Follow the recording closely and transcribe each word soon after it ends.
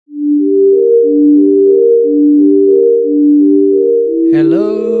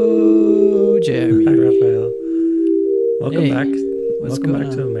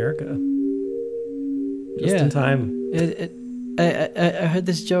time. I heard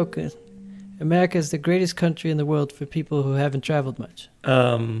this joke. America is the greatest country in the world for people who haven't traveled much.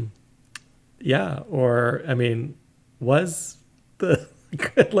 Yeah, or I mean, was the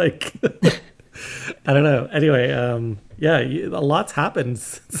like I don't know. Anyway, yeah, a lot's happened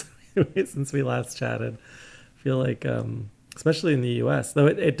since we last chatted. I feel like, especially in the U.S., though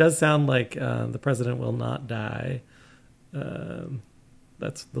it does sound like the president will not die.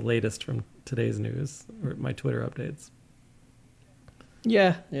 That's the latest from today's news or my Twitter updates.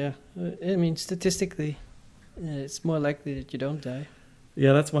 Yeah. I mean, statistically, it's more likely that you don't die.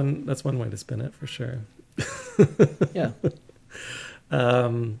 Yeah, that's one way to spin it for sure. Yeah.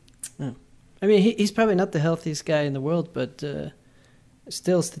 I mean, he's probably not the healthiest guy in the world, but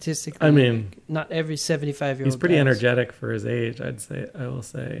still statistically, I mean, not every 75-year-old. He's pretty dies. energetic for his age, I will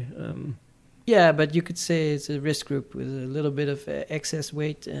say. Yeah, but you could say it's a risk group with a little bit of excess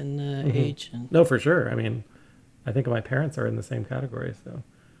weight and age. And, no, for sure. I mean, I think my parents are in the same category. So,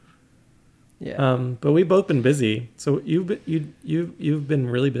 yeah. But we've both been busy. So you've been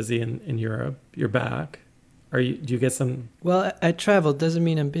really busy in Europe. You're back. Do you get some? Well, I traveled. Doesn't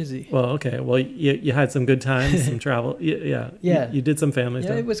mean I'm busy. Well, okay. Well, you had some good times, some travel. Yeah. You did some family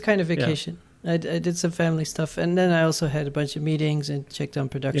stuff. Yeah, it was kind of vacation. Yeah. I did some family stuff, and then I also had a bunch of meetings and checked on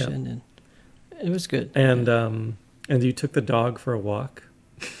production, and it was good. And you took the dog for a walk.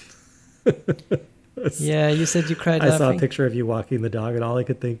 Yeah, you said you cried I laughing. saw a picture of you walking the dog, and all I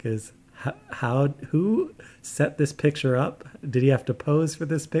could think is, who set this picture up? Did he have to pose for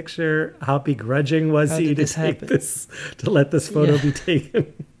this picture? How begrudging was he to let this photo be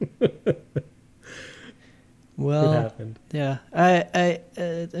taken? Well, it happened. Yeah, I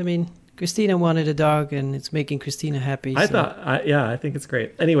mean, Christina wanted a dog, and it's making Christina happy. I think it's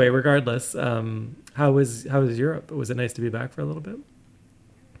great. Anyway, regardless, how was Europe? Was it nice to be back for a little bit?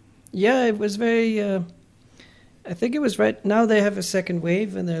 Yeah, it was very. I think it was right now they have a second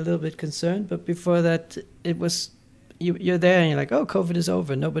wave and they're a little bit concerned. But before that, it was you're there and you're like, oh, COVID is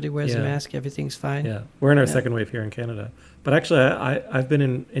over. Nobody wears a mask. Everything's fine. Yeah, we're in our second wave here in Canada. But actually, I've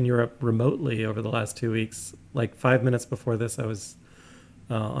been in Europe remotely over the last 2 weeks. Like 5 minutes before this, I was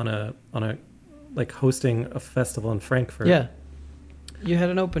on a like hosting a festival in Frankfurt. Yeah. You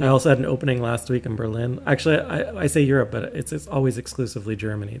had an opening. I also had an opening last week in Berlin. Actually, I say Europe, but it's always exclusively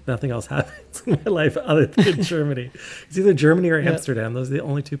Germany. Nothing else happens in my life other than Germany. It's either Germany or Amsterdam. Those are the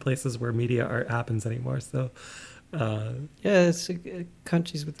only two places where media art happens anymore. So, it's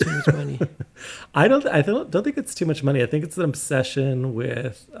countries with too much money. I don't think it's too much money. I think it's an obsession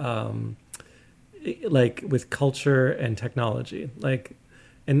with, with culture and technology,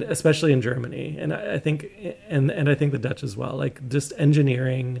 and especially in Germany, and I think, and I think the Dutch as well, like just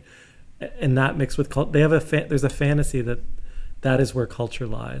engineering, and that mixed with they have there's a fantasy that is where culture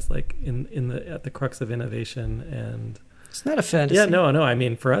lies, like at the crux of innovation. And it's not a fantasy. Yeah, no. I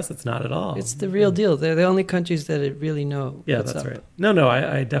mean, for us, it's not at all. It's the real deal. They're the only countries that really know. Yeah, that's right. No,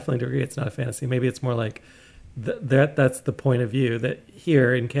 I definitely agree. It's not a fantasy. Maybe it's more like that's the point of view that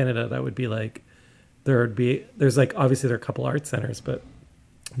here in Canada, that would be like there's like obviously there are a couple art centers, but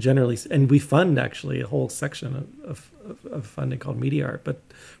generally, and we fund actually a whole section of funding called media art, but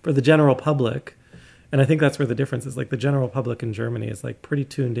for the general public, and I think that's where the difference is. Like the general public in Germany is like pretty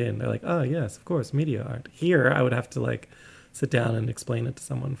tuned in. They're like, oh yes, of course, media art. Here, I would have to like sit down and explain it to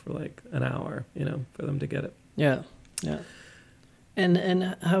someone for like an hour, for them to get it. Yeah.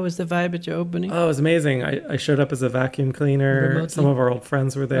 And how was the vibe at your opening? Oh, it was amazing. I showed up as a vacuum cleaner. Remotely? Some of our old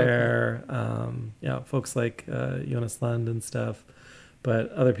friends were there. Okay. Folks like Jonas Lund and stuff.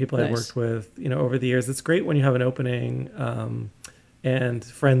 But other people I worked with, over the years. It's great when you have an opening and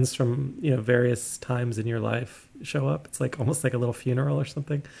friends from, various times in your life show up. It's like almost like a little funeral or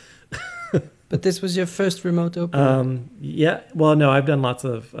something. But this was your first remote opening? Yeah. Well, no, I've done lots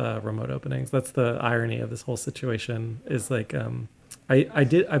of remote openings. That's the irony of this whole situation is like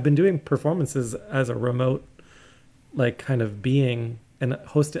I've been doing performances as a remote like kind of being, and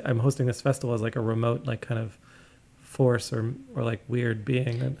I'm hosting this festival as like a remote like kind of force or like weird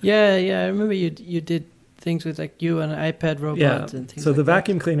being. Yeah, I remember you did things with like you and an iPad robot and things. So like the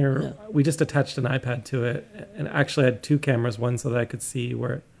vacuum cleaner, we just attached an iPad to it, and actually had two cameras, one so that I could see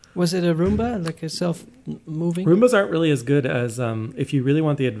where. Was it a Roomba, like a self-moving? Roombas aren't really as good as if you really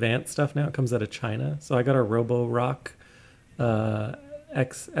want the advanced stuff. Now it comes out of China, so I got a Roborock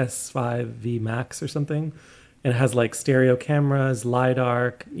XS5V Max or something, and it has like stereo cameras,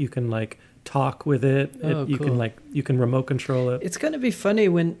 LiDAR. You can like talk with it. You cool. You can remote control it. It's gonna be funny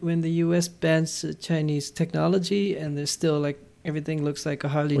when the US bans Chinese technology and there's still like everything looks like a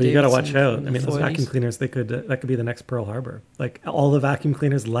Harley Davidson. Well, you got to watch out. I mean, those vacuum cleaners, that could be the next Pearl Harbor. Like all the vacuum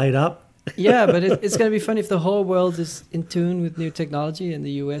cleaners light up Yeah, but it's going to be funny if the whole world is in tune with new technology and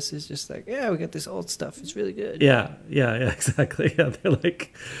the US is just like, yeah, we got this old stuff. It's really good. Yeah, exactly. Yeah, they're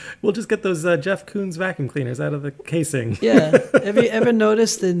like, we'll just get those Jeff Koons vacuum cleaners out of the casing. Yeah. Have you ever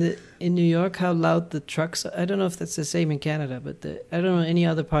noticed in New York how loud the trucks are? I don't know if that's the same in Canada, but I don't know any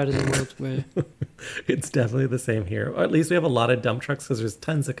other part of the world where... It's definitely the same here. Or at least we have a lot of dump trucks because there's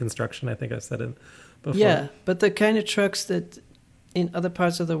tons of construction, I think I've said it before. Yeah, but the kind of trucks that in other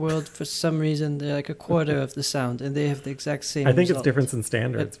parts of the world, for some reason, they're like a quarter of the sound, and they have the exact same I think result. it's difference in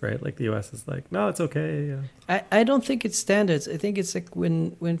standards, right? Like the US is like, no, it's okay. Yeah. I don't think it's standards. I think it's like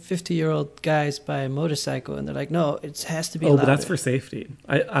when 50-year-old guys buy a motorcycle and they're like, no, it has to be louder. But that's for safety.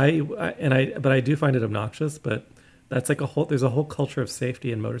 But I do find it obnoxious, but that's like there's a whole culture of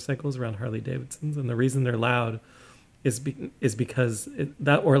safety in motorcycles around Harley Davidsons, and the reason they're loud is because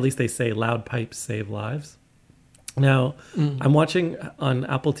or at least they say loud pipes save lives. Now, I'm watching on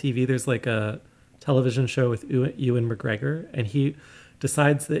Apple TV, there's like a television show with Ewan McGregor, and he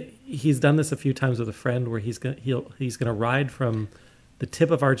decides that he's done this a few times with a friend where he's gonna ride from the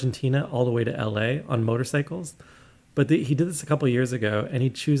tip of Argentina all the way to LA on motorcycles. But he did this a couple of years ago, and he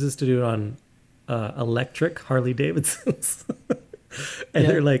chooses to do it on electric Harley Davidsons. And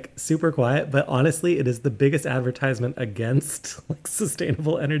they're like super quiet, but honestly, it is the biggest advertisement against like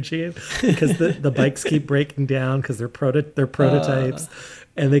sustainable energy because the bikes keep breaking down because they're prototypes,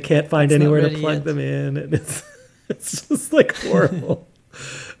 and they can't find anywhere to plug them in, and it's just like horrible.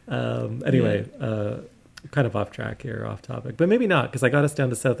 Anyway, kind of off track here, off topic, but maybe not because I got us down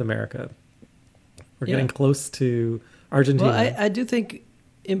to South America. We're getting close to Argentina. Well, I do think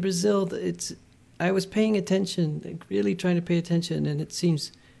in Brazil I was paying attention, like really trying to pay attention, and it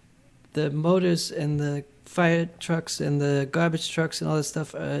seems the motors and the fire trucks and the garbage trucks and all that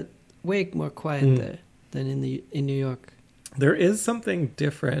stuff are way more quiet there than in New York. There is something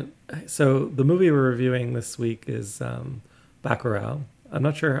different. So the movie we're reviewing this week is Bacurau. I'm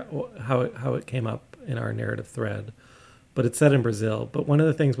not sure how it came up in our narrative thread, but it's set in Brazil. But one of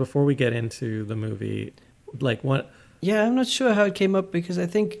the things before we get into the movie, like what? Yeah, I'm not sure how it came up because I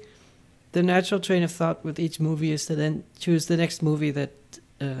think the natural train of thought with each movie is to then choose the next movie that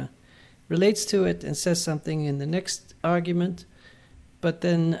relates to it and says something in the next argument. But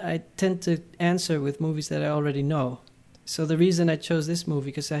then I tend to answer with movies that I already know. So the reason I chose this movie,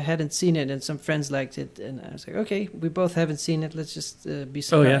 because I hadn't seen it and some friends liked it. And I was like, okay, we both haven't seen it. Let's just be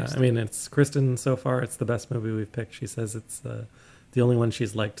surprised. Oh, yeah. I mean, it's Kristen so far. It's the best movie we've picked. She says it's the only one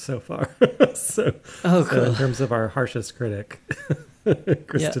she's liked so far. so cool. In terms of our harshest critic,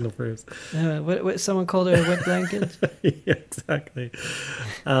 Kristen approves. What someone called her a wet blanket? Yeah, exactly.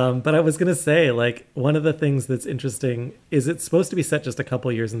 But I was going to say, like, one of the things that's interesting is it's supposed to be set just a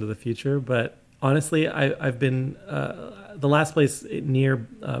couple years into the future. But honestly, I've been the last place near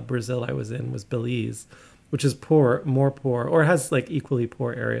Brazil I was in was Belize, which is more poor, or has like equally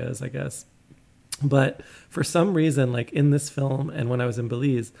poor areas, I guess. But for some reason, like in this film and when I was in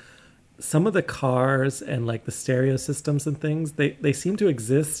Belize, some of the cars and like the stereo systems and things, they seem to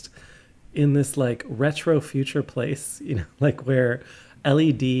exist in this like retro future place, you know, like where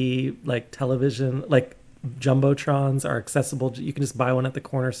LED like television, like jumbotrons are accessible. You can just buy one at the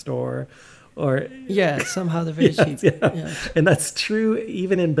corner store. Or somehow they're very cheap. Yeah. And that's true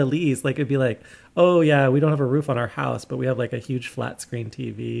even in Belize. Like it'd be like, oh yeah, we don't have a roof on our house, but we have like a huge flat screen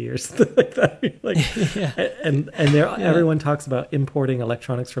TV or something like that. Like, and everyone talks about importing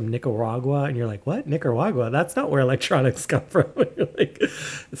electronics from Nicaragua, and you're like, what? Nicaragua? That's not where electronics come from. Like,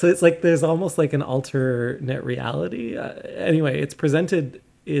 so it's like there's almost like an alternate reality. Anyway, it's presented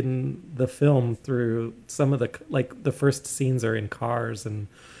in the film through some of the first scenes are in cars and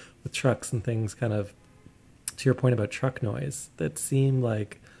with trucks and things, kind of to your point about truck noise, that seem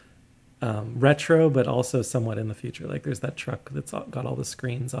like retro, but also somewhat in the future. Like there's that truck that's got all the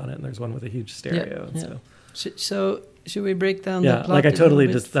screens on it, and there's one with a huge stereo. So should we break down the plot? Like I totally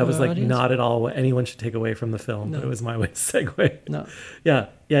just, that was like audience? not at all what anyone should take away from the film, but it was my way to segue. No. Yeah,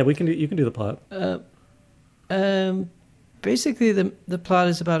 you can do the plot. Basically the plot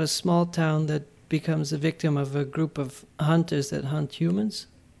is about a small town that becomes a victim of a group of hunters that hunt humans.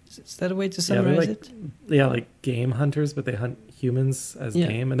 Is that a way to summarize it? Yeah, like game hunters, but they hunt humans as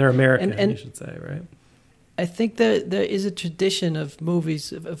game, and they're American, you should say, right? I think there is a tradition of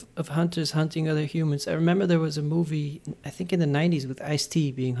movies of hunters hunting other humans. I remember there was a movie, I think in the 90s, with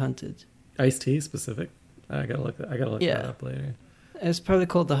Ice-T being hunted. Ice-T specific? I gotta look that up later. It's probably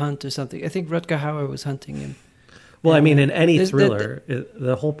called The Hunt or something. I think Rutger Hauer was hunting him. Well, I mean, in any thriller,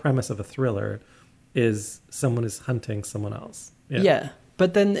 the whole premise of a thriller is someone is hunting someone else. Yeah.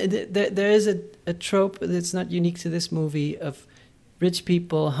 But then there is a trope that's not unique to this movie of rich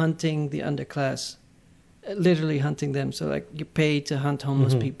people hunting the underclass, literally hunting them. So like you pay to hunt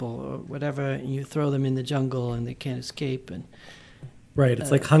homeless people or whatever, and you throw them in the jungle and they can't escape. And right,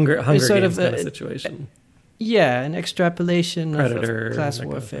 it's like Hunger it's sort Games of kind of situation. Yeah, an extrapolation Predator, of class that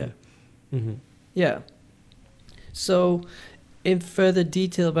kind of warfare. thing. Yeah. So, in further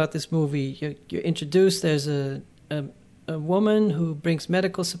detail about this movie, you're introduced. There's a woman who brings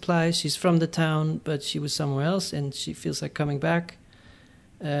medical supplies. She's from the town, but she was somewhere else, and she feels like coming back.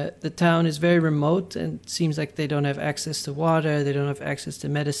 The town is very remote, and seems like they don't have access to water. They don't have access to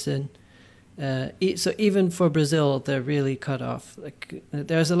medicine. So even for Brazil, they're really cut off. Like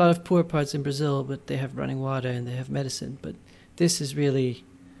there's a lot of poor parts in Brazil, but they have running water and they have medicine. But this is really,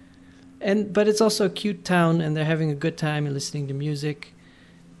 but it's also a cute town, and they're having a good time and listening to music.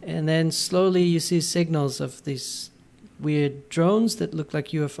 And then slowly you see signals of these weird drones that look like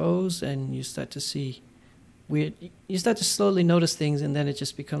UFOs, and you start to see weird. You start to slowly notice things, and then it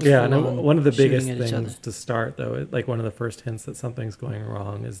just becomes and one of the biggest shooting at each other. things to start, though, like one of the first hints that something's going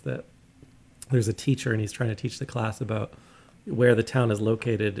wrong is that there's a teacher and he's trying to teach the class about where the town is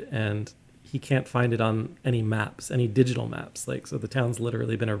located, and he can't find it on any maps, any digital maps. Like, so the town's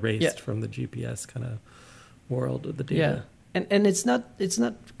literally been erased from the GPS kind of world of the data. Yeah. And it's not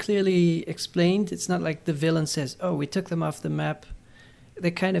clearly explained. It's not like the villain says, "Oh, we took them off the map."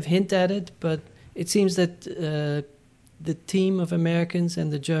 They kind of hint at it, but it seems that the team of Americans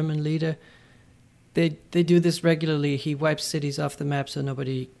and the German leader, they do this regularly. He wipes cities off the map so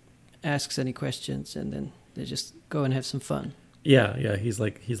nobody asks any questions, and then they just go and have some fun. Yeah, he's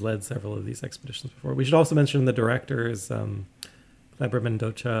led several of these expeditions before. We should also mention the directors, Kleber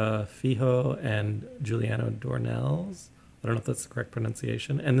Mendoza Fijo and Giuliano Dornelles. I don't know if that's the correct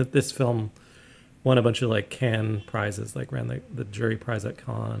pronunciation. And that this film won a bunch of like Cannes prizes, like ran the jury prize at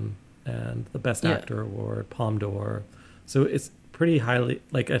Cannes and the Best Actor Award, Palme d'Or. So it's pretty highly,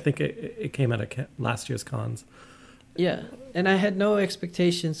 like I think it came out of last year's Cannes. Yeah, and I had no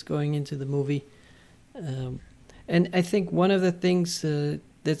expectations going into the movie. And I think one of the things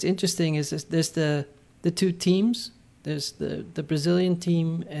that's interesting is there's the two teams. There's the Brazilian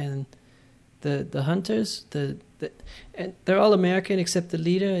team and the hunters. And they're all American except the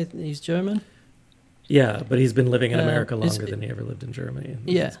leader. He's German. Yeah, but he's been living in America longer than he ever lived in Germany.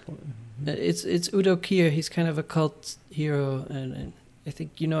 Yeah, it's Udo Kier. He's kind of a cult hero, and I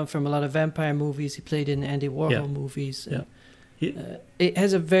think you know him from a lot of vampire movies. He played in Andy Warhol movies. It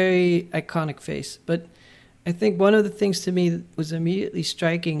has a very iconic face. But I think one of the things to me that was immediately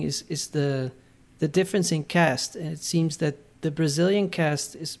striking is the difference in cast. And it seems that the Brazilian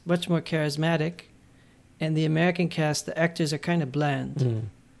cast is much more charismatic, and the American cast, the actors are kind of bland. Mm.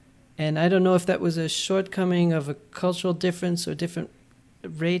 And I don't know if that was a shortcoming of a cultural difference or different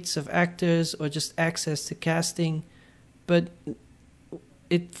rates of actors or just access to casting, but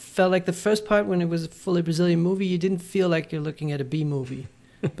it felt like the first part, when it was a fully Brazilian movie, you didn't feel like you're looking at a B movie.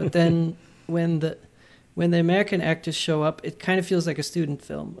 But then when the American actors show up, it kind of feels like a student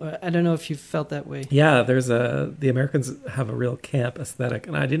film. I don't know if you felt that way. Yeah, the Americans have a real camp aesthetic,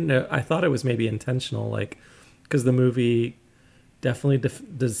 and I didn't know. I thought it was maybe intentional, like because the movie definitely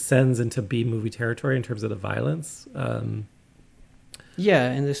descends into B movie territory in terms of the violence. And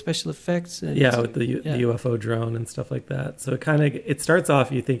the special effects. And with the UFO drone and stuff like that. So it starts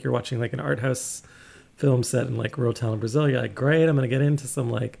off, you think you're watching like an art house film set in like rural town in Brazil. You're like, great, I'm going to get into some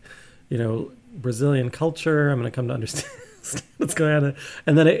like, Brazilian culture. I'm going to come to understand what's going on.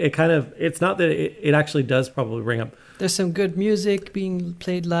 And then it's not that it actually does probably bring up. There's some good music being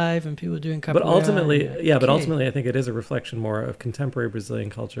played live and people doing capoeira. But ultimately, I think it is a reflection more of contemporary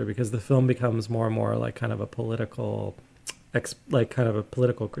Brazilian culture, because the film becomes more and more like kind of a political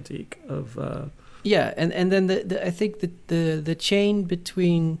critique of and then I think the chain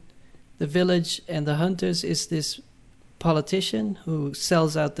between the village and the hunters is this politician who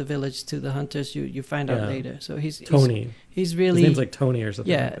sells out the village to the hunters. You find out later. So he's Tony. He's really, his name's like Tony or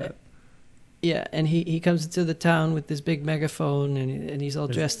something like that. Yeah, and he comes into the town with this big megaphone, and he's all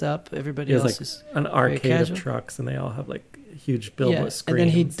dressed up. Everybody else is an arcade of trucks, and they all have like huge billboard screens. And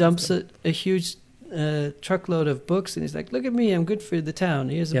then he dumps a huge truckload of books, and he's like, "Look at me, I'm good for the town.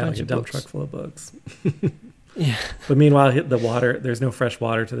 Here's a bunch of dump books." Truck full of books. Yeah. But meanwhile, there's no fresh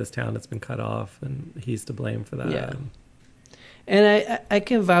water to this town. It's been cut off, and he's to blame for that. Yeah. And I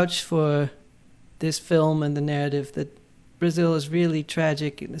can vouch for this film and the narrative that Brazil is really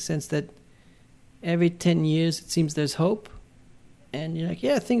tragic in the sense that every 10 years it seems there's hope. And you're like,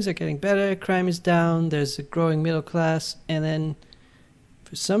 yeah, things are getting better. Crime is down. There's a growing middle class. And then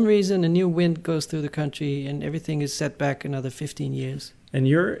for some reason, a new wind goes through the country and everything is set back another 15 years. And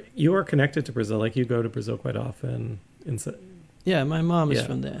you are connected to Brazil. Like, you go to Brazil quite often. Yeah, my mom is Yeah.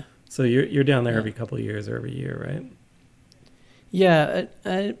 from there. So you're down there Yeah. every couple of years or every year, right? Yeah,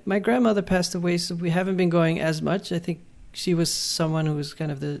 my grandmother passed away, so we haven't been going as much. I think she was someone who was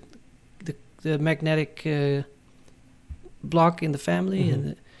kind of the magnetic block in the family,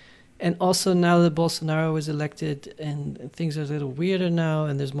 Mm-hmm. and also now that Bolsonaro was elected, and things are a little weirder now,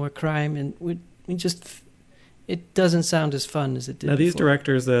 and there's more crime, and we just it doesn't sound as fun as it did Now these before.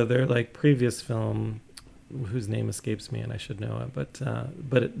 directors, their like previous film, whose name escapes me, and I should know it,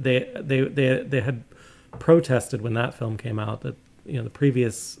 but they had protested when that film came out that the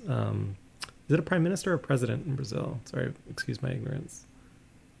previous is it a prime minister or president in Brazil? Sorry, excuse my ignorance.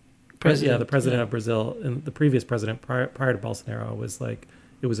 Yeah, the president Yeah. of Brazil and the previous president prior to Bolsonaro was like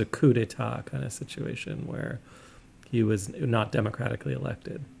it was a coup d'état kind of situation where he was not democratically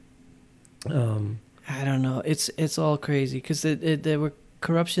elected. I don't know. It's all crazy because there were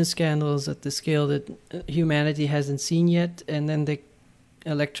corruption scandals at the scale that humanity hasn't seen yet, and then they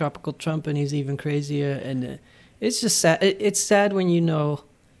elect Tropical Trump, and he's even crazier. And it's just sad. It's sad when you know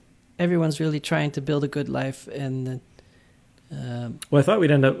everyone's really trying to build a good life, and Well, I thought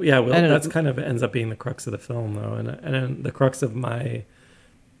we'd end up. Yeah, well, I don't that's know. kind of ends up being the crux of the film, though, and the crux of my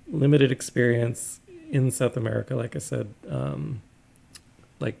limited experience in South America. Like I said,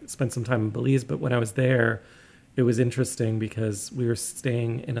 like spent some time in Belize, but when I was there, it was interesting because we were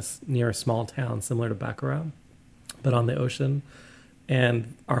staying near a small town similar to Baccarat, but on the ocean,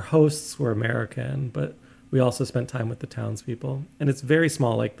 and our hosts were American, but we also spent time with the townspeople, and it's very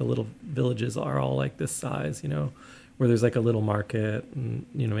small. Like the little villages are all like this size, where there's like a little market and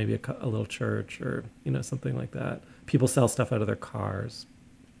maybe a little church or something like that. People sell stuff out of their cars,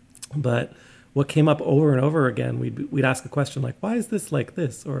 but what came up over and over again, we'd ask a question like, "Why is this like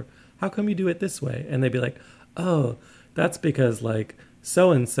this?" or "How come you do it this way?" And they'd be like, "Oh, that's because like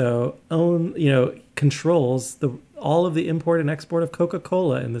so and so controls all of the import and export of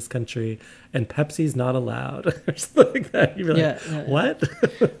Coca-Cola in this country, and Pepsi's not allowed," or something like that. You'd be like, Yeah, "What?"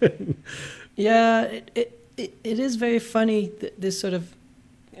 yeah. It is very funny this sort of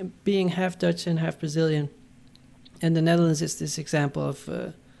being half Dutch and half Brazilian, and the Netherlands is this example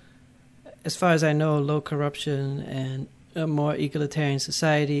of. As far as I know, low corruption and a more egalitarian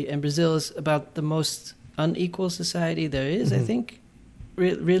society. And Brazil is about the most unequal society there is, I Mhm. think,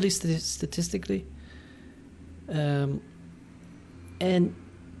 really statistically. And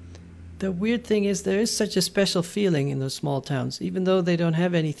the weird thing is there is such a special feeling in those small towns. Even though they don't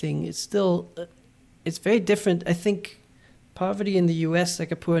have anything, it's still, it's very different. I think poverty in the US,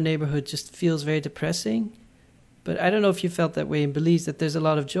 like a poor neighborhood, just feels very depressing. But I don't know if you felt that way in Belize, that there's a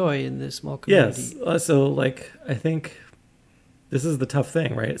lot of joy in this small community. Yes. So like I think this is the tough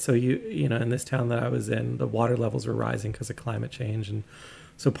thing, right? So in this town that I was in, the water levels were rising because of climate change, and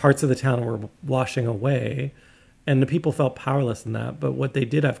so parts of the town were washing away, and the people felt powerless in that. But what they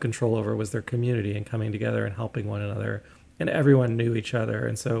did have control over was their community and coming together and helping one another, and everyone knew each other.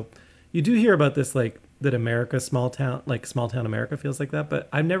 And so you do hear about this, like that America, small town America feels like that, but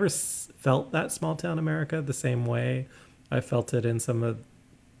I've never felt that small town America the same way I felt it in some of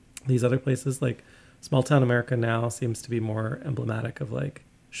these other places. Like small town America now seems to be more emblematic of like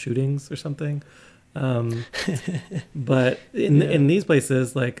shootings or something. But in these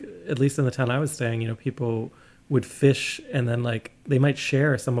places, like at least in the town I was staying, people would fish and then like they might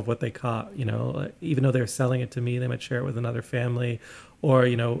share some of what they caught. Like, even though they're selling it to me, they might share it with another family, or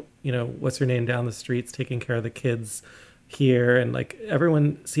what's her name down the streets taking care of the kids here, and like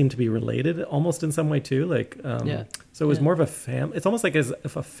everyone seemed to be related almost in some way too. Like so it was more of a it's almost like as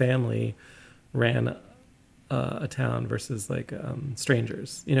if a family ran a town versus like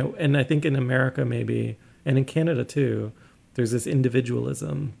strangers, and I think in America maybe, and in Canada too, there's this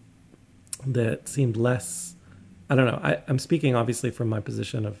individualism that seemed less, I don't know, I'm speaking obviously from my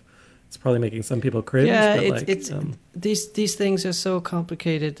position of, it's probably making some people cringe, Yeah, but it's these things are so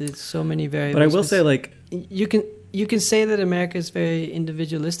complicated. There's so many variables. but I will say, like, you can say that America is very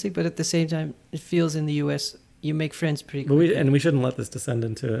individualistic, but at the same time, it feels in the U.S. you make friends pretty but quickly. we shouldn't let this descend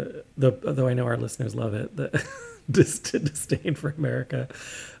into though I know our listeners love it, the disdain for America.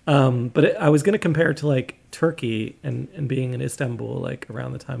 But I was going to compare it to like Turkey and being in Istanbul, like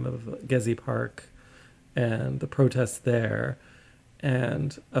around the time of Gezi Park and the protests there,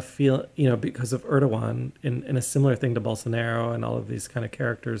 and because of Erdogan, in a similar thing to Bolsonaro and all of these kind of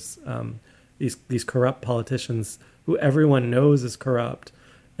characters, these corrupt politicians who everyone knows is corrupt,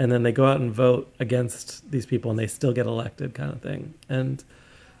 and then they go out and vote against these people and they still get elected, kind of thing. And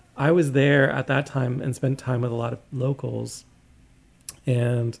I was there at that time and spent time with a lot of locals.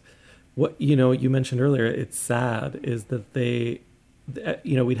 And what you mentioned earlier, it's sad, is that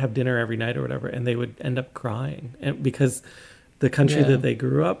we'd have dinner every night or whatever, and they would end up crying, and because the country Yeah. that they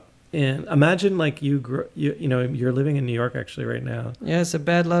grew up in. Imagine like you know, you're living in New York actually right now. Yeah, it's a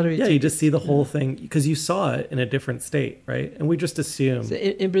bad lottery Yeah, you ticket. just see the whole Yeah. thing because you saw it in a different state, right? And we just So assume.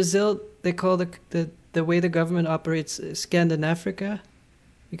 in Brazil, they call the way the government operates Scandinafrica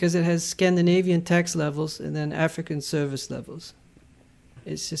because it has Scandinavian tax levels and then African service levels.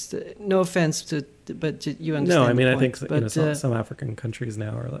 It's just no offense but you No, understand I mean, the I think point. you know But some African countries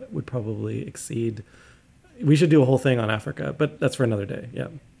now would probably exceed. We should do a whole thing on Africa, but that's for another day. Yeah.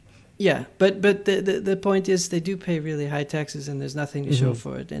 yeah, but the point is they do pay really high taxes and there's nothing to show Mhm.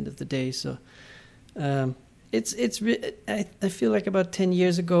 for it at the end of the day. So I feel like about 10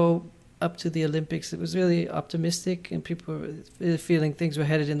 years ago, up to the Olympics, it was really optimistic and people were really feeling things were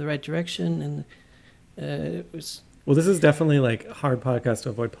headed in the right direction. And it was, Well, this is definitely like a hard podcast to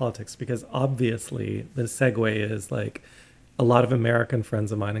avoid politics because obviously the segue is like a lot of American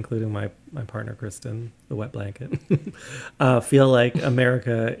friends of mine, including my partner Kristen, the wet blanket, feel like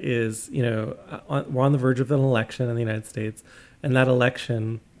America is, you know, we're on the verge of an election in the United States, and that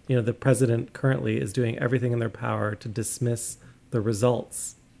election, you know, the president currently is doing everything in their power to dismiss the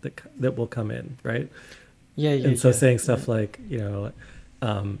results that will come in, right? yeah, And so saying stuff like, you know,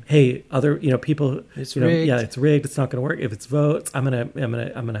 hey, other, you know, people, it's you know, rigged. yeah, it's rigged. It's not going to work. If it's votes, I'm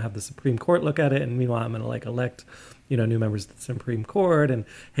gonna have the Supreme Court look at it, and meanwhile, I'm gonna like elect, you know, new members of the Supreme Court, and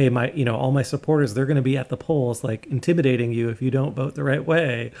hey, my, you know, all my supporters, they're gonna be at the polls, like intimidating you if you don't vote the right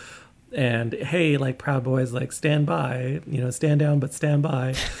way, and hey, like Proud Boys, like stand by, you know, stand down but stand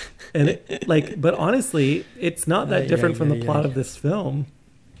by, and it, like, but honestly, it's not that different from the plot of this film,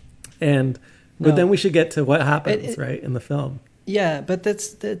 and but No. then we should get to what happens, It- right, in the film. Yeah, but that's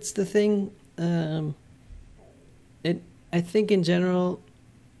the thing. I think in general,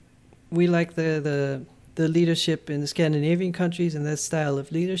 we like the leadership in the Scandinavian countries and that style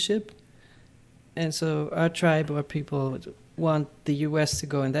of leadership, and so our tribe, our people, want the U.S. to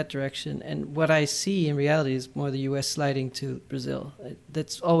go in that direction. And what I see in reality is more the U.S. sliding to Brazil.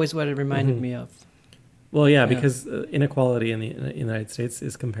 That's always what it reminded Mhm. me of. Well, yeah, Yeah. because inequality in the United States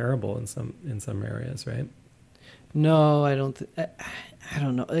is comparable in some areas, right? No, I don't. I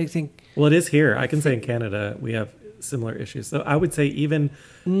don't know. I think Well, it is here. I can say in Canada we have similar issues. So I would say even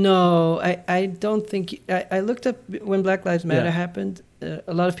no. I don't think. I looked up when Black Lives Matter Yeah. happened.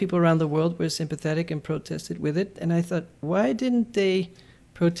 A lot of people around the world were sympathetic and protested with it, and I thought, why didn't they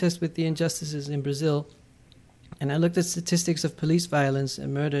protest with the injustices in Brazil? And I looked at statistics of police violence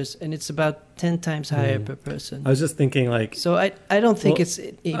and murders, and it's about 10 times higher per person. I was just thinking like So I don't think Well, it's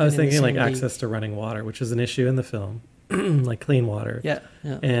even I was in the thinking like same league. access to running water, which is an issue in the film, like clean water. Yeah,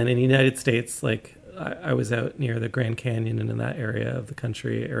 yeah. And in the United States, like I was out near the Grand Canyon and in that area of the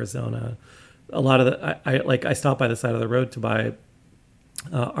country, Arizona. A lot of I stopped by the side of the road to buy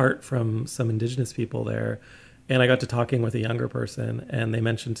art from some indigenous people there, and I got to talking with a younger person, and they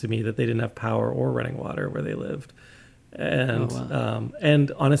mentioned to me that they didn't have power or running water where they lived, and Oh, wow.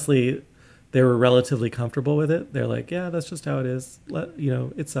 and honestly, they were relatively comfortable with it. They're like, yeah, that's just how it is. You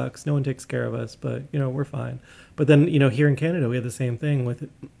know, it sucks. No one takes care of us, but you know, we're fine. But then, you know, here in Canada, we have the same thing with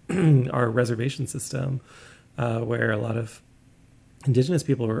our reservation system, where a lot of Indigenous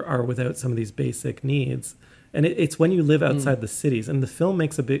people are without some of these basic needs. And it's when you live outside the cities, and the film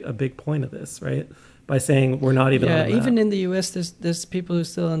makes a big point of this, right? By saying we're not even on Yeah, a map. even in the U.S., there's people who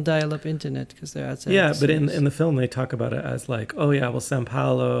still on dial-up internet because they're outside. Yeah, the but in cities. the film they talk about it as like, oh yeah, well Sao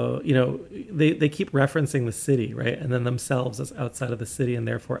Paulo, you know, they keep referencing the city, right, and then themselves as outside of the city, and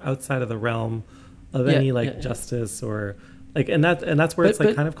therefore outside of the realm of Yeah, any like yeah, yeah. justice or like, and that's where But- it's like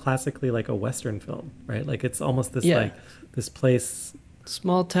but- kind of classically like a Western film, right? Like it's almost this Yeah. like this place,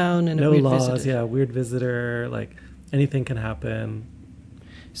 Small town and a no weird laws, visitor. yeah, weird visitor, like anything can happen.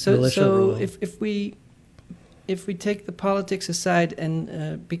 So militia rule. if we take the politics aside,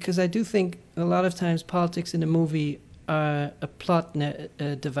 and because I do think a lot of times politics in a movie are a plot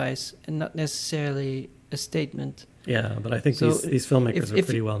device and not necessarily a statement. Yeah, but I think So these filmmakers are if-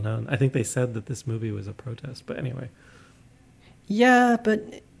 pretty well known. I think they said that this movie was a protest, but anyway. Yeah,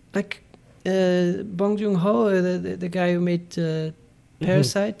 but like Bong Joon-ho, the guy who made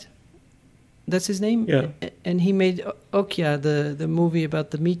Parasite, that's his name. Yeah. And he made Okja, the movie about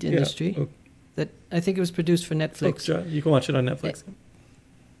the meat industry. Yeah. That I think it was produced for Netflix. Okja. You can watch it on Netflix.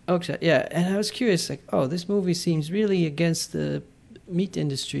 Okja, yeah. And I was curious, like, oh, this movie seems really against the meat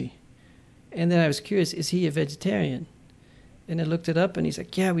industry. And then I was curious, is he a vegetarian? And I looked it up, and he's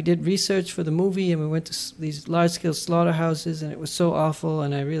like, yeah, we did research for the movie, and we went to these large-scale slaughterhouses, and it was so awful,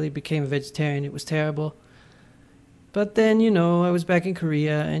 and I really became a vegetarian. It was terrible. But then, you know, I was back in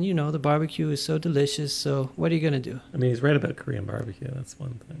Korea, and, you know, the barbecue is so delicious, so what are you going to do? I mean, he's right about Korean barbecue. That's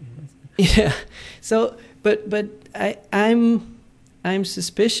one thing. Yeah. So, but I'm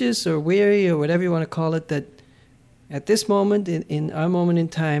suspicious or weary or whatever you want to call it that at this moment in our moment in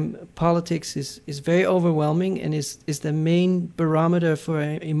time, politics is very overwhelming and is the main barometer for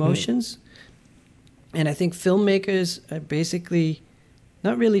our emotions. And I think filmmakers are basically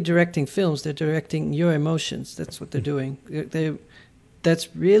not really directing films; they're directing your emotions. That's what they're doing.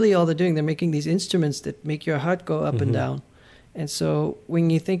 That's really all they're doing. They're making these instruments that make your heart go up and down. And so when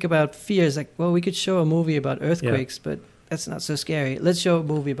you think about fears, like, well, we could show a movie about earthquakes, but that's not so scary. Let's show a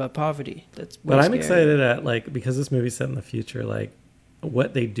movie about poverty. That's way But I'm scarier. excited at, like, because this movie's set in the future, like,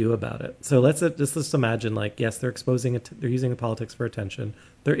 what they do about it. So let's just imagine, like, yes, they're exposing it, they're using the politics for attention.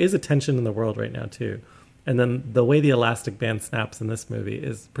 There is attention in the world right now too, and then the way the elastic band snaps in this movie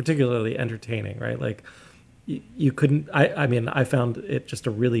is particularly entertaining, right? Like, you couldn't. I mean, I found it just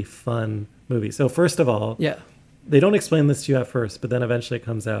a really fun movie. So first of all, they don't explain this to you at first, but then eventually it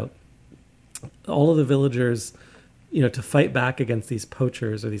comes out. All of the villagers, you know, to fight back against these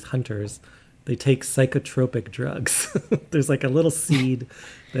poachers or these hunters, they take psychotropic drugs. There's like a little seed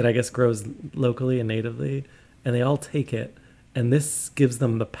that I guess grows locally and natively, and they all take it. And this gives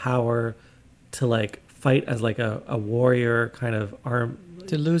them the power to like fight as like a warrior kind of arm.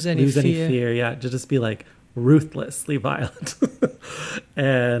 To lose any fear. Yeah, to just be like ruthlessly violent.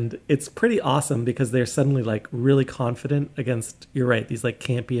 And it's pretty awesome because they're suddenly like really confident against, you're right, these like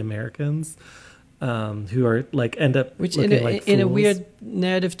campy Americans. Who are like end up which looking like fools. In a weird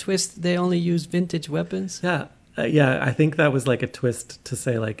narrative twist, they only use vintage weapons. Yeah, I think that was like a twist to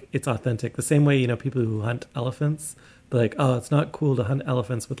say like it's authentic. The same way, you know, people who hunt elephants, they're like, oh, it's not cool to hunt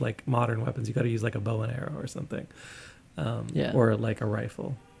elephants with like modern weapons. You got to use like a bow and arrow or something, or like a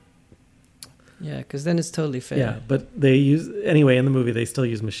rifle. Yeah, because then it's totally fair. Yeah, but they use anyway in the movie. They still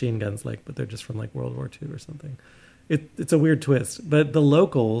use machine guns, like, but they're just from like World War II or something. It's a weird twist, but the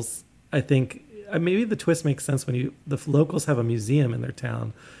locals, I think. Maybe the twist makes sense when the locals have a museum in their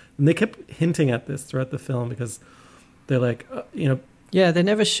town, and they kept hinting at this throughout the film because they're like, you know, they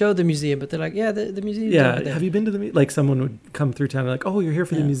never show the museum, but they're like, the museum. Yeah, have you been to the like? Someone would come through town and like, oh, you're here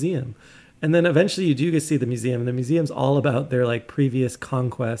for the museum, and then eventually you do get to see the museum, and the museum's all about their like previous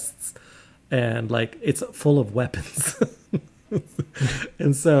conquests, and like it's full of weapons,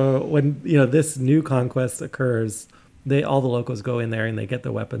 and so when you know this new conquest occurs, all the locals go in there and they get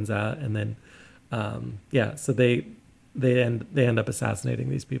the weapons out, and then. So they end up assassinating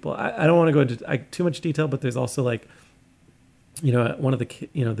these people. I don't want to go into too much detail, but there's also like, you know, one of the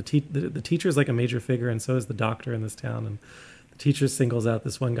teacher is like a major figure, and so is the doctor in this town. And the teacher singles out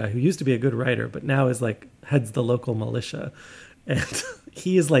this one guy who used to be a good writer, but now is like heads the local militia, and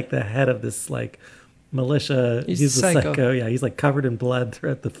he is like the head of this like militia. He's a psycho. Yeah, he's like covered in blood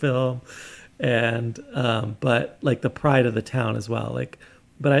throughout the film, and but like the pride of the town as well, like.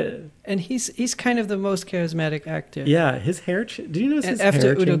 And he's kind of the most charismatic actor. Yeah, his hair. Do you notice his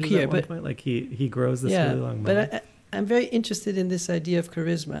hair changes at one point? Like he grows this really long. But I'm very interested in this idea of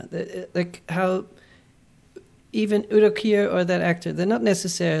charisma. Like how even Udo Kier or that actor, they're not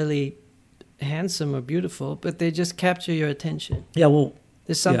necessarily handsome or beautiful, but they just capture your attention. Yeah, well,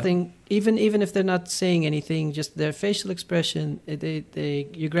 there's something even if they're not saying anything, just their facial expression,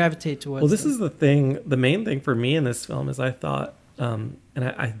 you gravitate towards. Well, this is the thing. The main thing for me in this film is I thought. And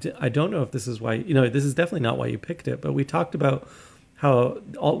I don't know if this is why, you know, this is definitely not why you picked it, but we talked about how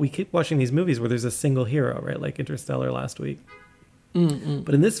we keep watching these movies where there's a single hero, right? Like Interstellar last week.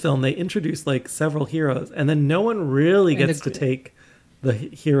 But in this film, they introduce like several heroes, and then no one really gets to take the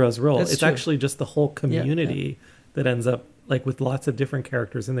hero's role. It's true. Actually just the whole community that ends up like with lots of different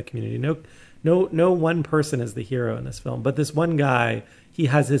characters in the community. No one person is the hero in this film, but this one guy, he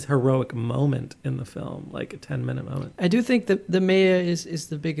has his heroic moment in the film, like a 10-minute moment. I do think that the mayor is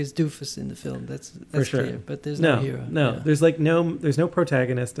the biggest doofus in the film. That's for sure. Clear, but there's no hero. No, there's like there's no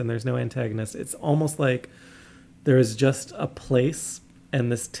protagonist and there's no antagonist. It's almost like there is just a place,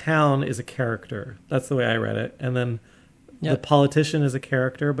 and this town is a character. That's the way I read it. And then the politician is a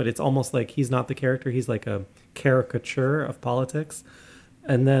character, but it's almost like he's not the character. He's like a caricature of politics.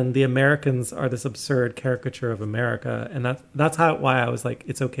 And then the Americans are this absurd caricature of America, and that's why I was like,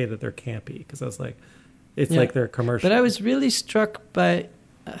 it's okay that they're campy, because I was like, it's like they're commercial. But I was really struck by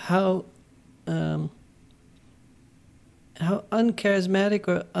how uncharismatic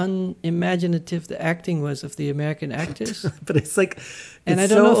or unimaginative the acting was of the American actors. But it's like, and I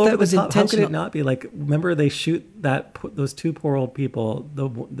don't know if that was intentional. How could it not be? Like, remember they shoot those two poor old people.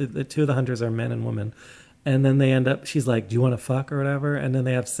 The two of the hunters are men and women. And then they end up, she's like, do you want to fuck or whatever? And then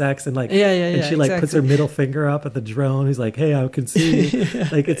they have sex, and like, and she like puts her middle finger up at the drone. He's like, hey, I can see you.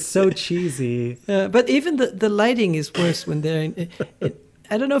 Like, it's so cheesy. But even the lighting is worse when they're in,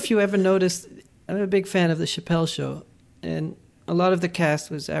 I don't know if you ever noticed. I'm a big fan of the Chappelle Show, and a lot of the cast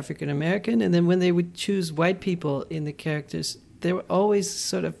was African American. And then when they would choose white people in the characters, they were always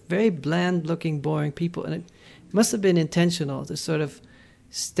sort of very bland-looking, boring people, and it must have been intentional. The sort of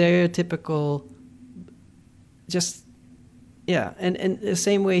stereotypical, just yeah. And the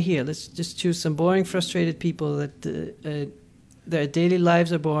same way here. Let's just choose some boring, frustrated people that. Their daily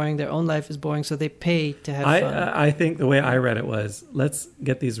lives are boring. Their own life is boring, so they pay to have fun. I think the way I read it was, let's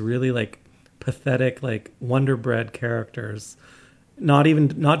get these really like pathetic, like Wonder Bread characters, not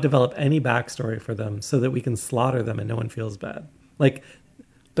develop any backstory for them, so that we can slaughter them and no one feels bad. Like,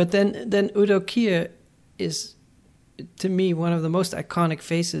 but then Udo Kier is, to me, one of the most iconic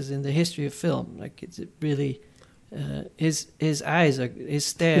faces in the history of film. Like, it's really his eyes, his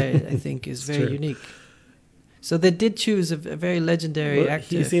stare, I think, is very true. unique. So they did choose a very legendary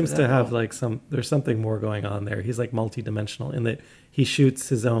actor. He seems to have like there's something more going on there. He's like multidimensional in that he shoots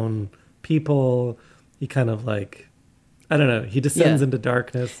his own people. He kind of like, I don't know, he descends into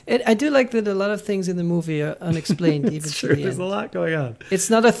darkness. I do like that a lot of things in the movie are unexplained even to the end. There's a lot going on. It's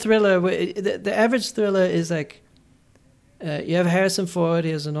not a thriller. The average thriller is like, you have Harrison Ford,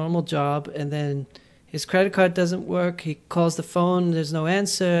 he has a normal job, and then his credit card doesn't work, he calls the phone, there's no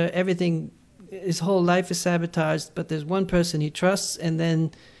answer, everything... His whole life is sabotaged, but there's one person he trusts, and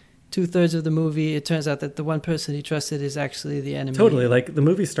then 2/3 of the movie, it turns out that the one person he trusted is actually the enemy. Totally. Like, the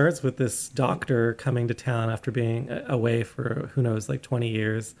movie starts with this doctor coming to town after being away for, who knows, like 20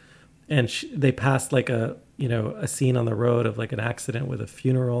 years. And they passed like a scene on the road of like an accident with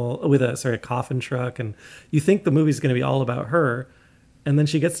a coffin truck. And you think the movie's going to be all about her. And then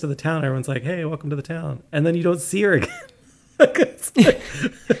she gets to the town. Everyone's like, hey, welcome to the town. And then you don't see her again.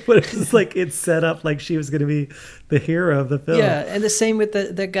 But it's like it's set up like she was going to be the hero of the film. Yeah, and the same with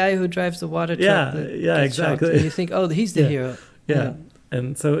the guy who drives the water truck. Yeah, exactly. And you think, oh, he's the hero. Yeah.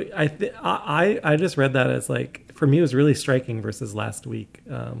 And so I just read that as like, for me, it was really striking versus last week.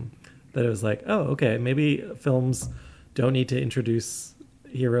 That it was like, oh, okay, maybe films don't need to introduce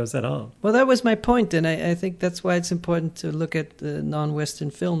heroes at all. Well, that was my point, and I think that's why it's important to look at the non-Western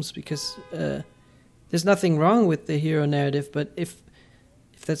films, because there's nothing wrong with the hero narrative, but if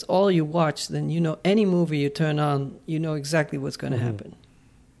that's all you watch, then any movie you turn on, you know exactly what's going to happen.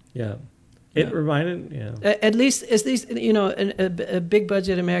 Yeah. It reminded, At least a big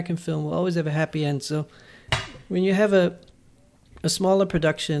budget American film will always have a happy end. So when you have a smaller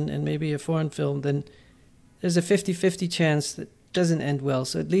production and maybe a foreign film, then there's a 50-50 chance that doesn't end well.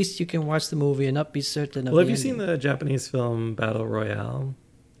 So at least you can watch the movie and not be certain of the ending. Have you seen the Japanese film Battle Royale?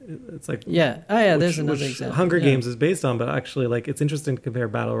 It's like there's another example. Hunger Games is based on, but actually, like, it's interesting to compare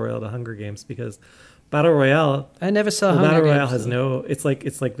Battle Royale to Hunger Games, because Battle Royale, I never saw Hunger Battle Royale Games, has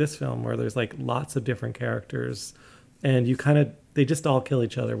it's like this film where there's like lots of different characters, and they just all kill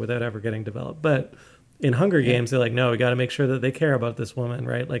each other without ever getting developed. But in Hunger Games, they're like, no, we got to make sure that they care about this woman,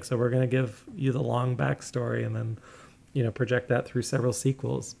 right? Like, so we're going to give you the long backstory and then project that through several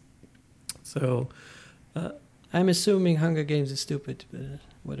sequels. So I'm assuming Hunger Games is stupid, but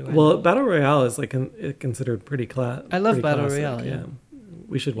what do I know? Well, Battle Royale is like considered pretty I love Battle classic. Royale, yeah.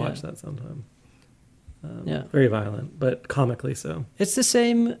 We should watch that sometime. Very violent, but comically so. It's the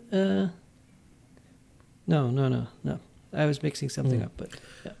same... No. I was mixing something up, but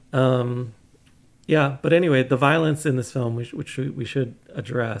yeah. But anyway, the violence in this film, which we should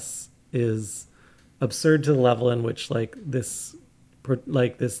address, is absurd to the level in which this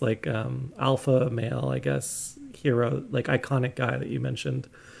alpha male, I guess, hero, like iconic guy that you mentioned,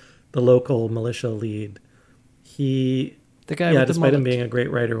 the local militia lead, the guy with despite him being a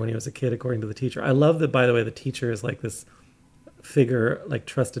great writer when he was a kid, according to the teacher. I love that, by the way, the teacher is like this figure, like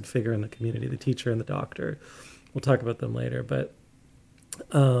trusted figure in the community, the teacher and the doctor. We'll talk about them later, but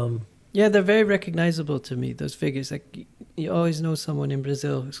they're very recognizable to me, those figures. Like, you always know someone in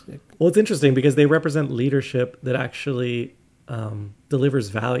Brazil who's like... Well, it's interesting because they represent leadership that actually delivers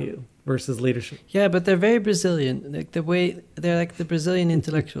value versus leadership. Yeah, but they're very Brazilian. Like the way they're like the Brazilian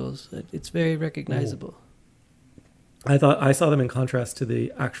intellectuals. It's very recognizable. I saw them in contrast to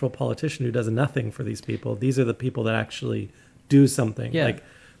the actual politician who does nothing for these people. These are the people that actually do something. Yeah. Like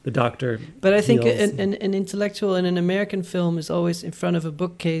the doctor. But I think an intellectual in an American film is always in front of a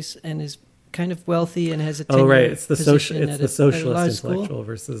bookcase and is kind of wealthy and has a it's the socialist intellectual school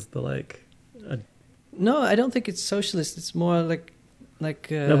versus the No, I don't think it's socialist. It's more like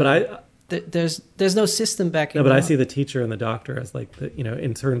no, but there's no system backing. No, but I see the teacher and the doctor as like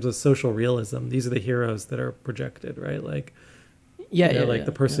in terms of social realism. These are the heroes that are projected, right? Like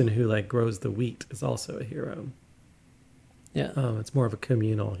the person who like grows the wheat is also a hero. Yeah, it's more of a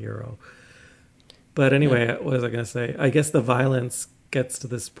communal hero. But anyway, what was I going to say? I guess the violence gets to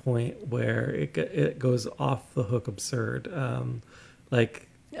this point where it goes off the hook absurd. Like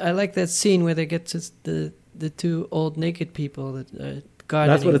I like that scene where they get to the two old naked people that are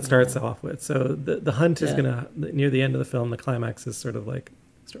gardening. that's what it starts off with. So the hunt is Yeah. gonna, near the end of the film, the climax is sort of like,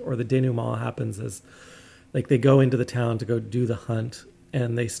 or the denouement happens as like they go into the town to go do the hunt,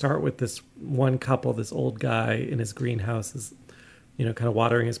 and they start with this one couple, this old guy in his greenhouse is, you know, kind of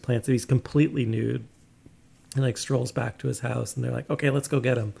watering his plants. He's completely nude and like strolls back to his house, and they're like, okay, let's go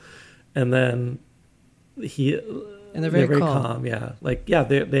get him. And then And they're very calm. Yeah. Like, yeah,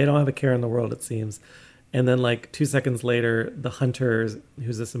 they don't have a care in the world, it seems. And then like 2 seconds later, the hunter,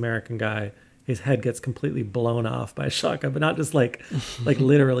 who's this American guy, his head gets completely blown off by a shotgun, but not just like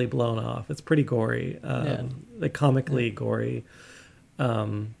literally blown off. It's pretty gory, like comically gory.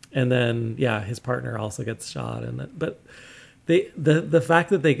 And then his partner also gets shot, but the fact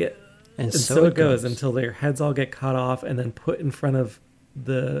that they get, and so it goes until their heads all get cut off and then put in front of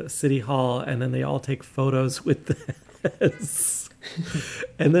the city hall, and then they all take photos with the heads.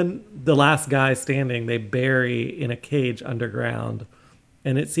 And then the last guy standing, they bury in a cage underground.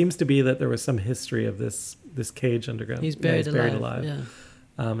 And it seems to be that there was some history of this cage underground. He's buried alive. Yeah.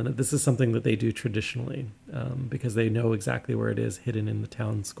 And that this is something that they do traditionally, because they know exactly where it is, hidden in the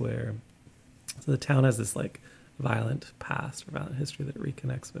town square. So the town has this like violent past or violent history that it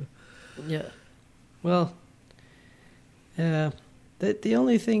reconnects with. Yeah. Well, the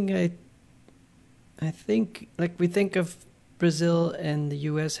only thing I think, like, we think of Brazil and the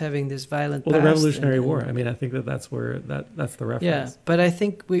U.S. having this violent past. Well, the Revolutionary War. I mean, I think that's where that's the reference. Yeah, but I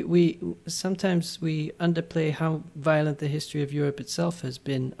think we sometimes we underplay how violent the history of Europe itself has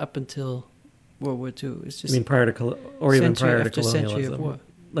been up until World War II. It's just, I mean, prior to or even prior to century colonialism. of war.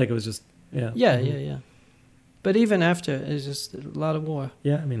 Like it was just Yeah. But even after, it's just a lot of war.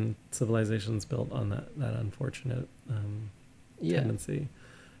 Yeah, I mean, civilization's built on that unfortunate tendency.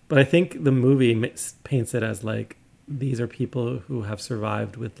 But I think the movie paints it as like, these are people who have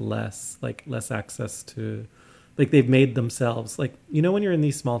survived with less access to, like, they've made themselves, like, you know, when you're in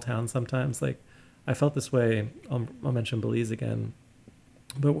these small towns sometimes, like, I felt this way, I'll mention Belize again,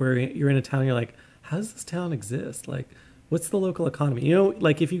 but where you're in a town, you're like, how does this town exist? Like, what's the local economy? You know,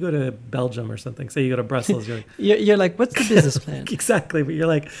 like if you go to Belgium or something, say you go to Brussels, you're like, you're like, what's the business plan? Exactly, but you're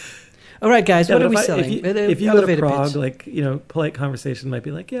like, all right, guys, what are we selling? If you go to Prague, like, you know, polite conversation might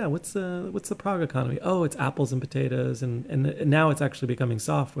be like, yeah, what's the Prague economy? Oh, it's apples and potatoes, and now it's actually becoming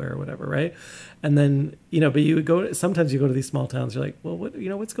software or whatever, right? And then, you know, but sometimes you go to these small towns, you're like, well,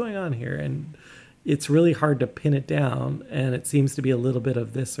 what's going on here? And it's really hard to pin it down, and it seems to be a little bit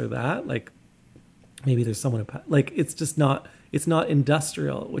of this or that, like maybe there's someone like, it's just not, it's not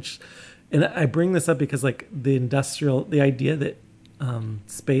industrial, and I bring this up because like the idea that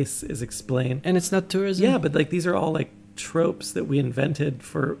space is explained, and it's not tourism. Yeah, but like these are all like tropes that we invented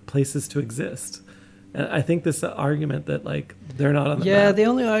for places to exist. And I think this argument that like they're not on the map. The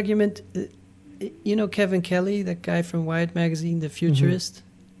only argument, you know, Kevin Kelly, that guy from Wired magazine, the futurist.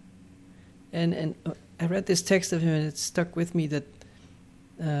 And I read this text of him, and it stuck with me that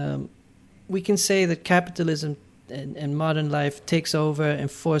we can say that capitalism and modern life takes over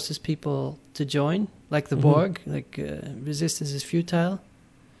and forces people to join, like the Borg, like resistance is futile.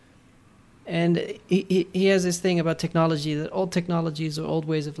 And he has this thing about technology, that old technologies or old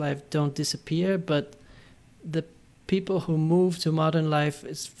ways of life don't disappear, but the people who move to modern life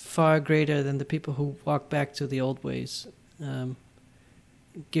is far greater than the people who walk back to the old ways.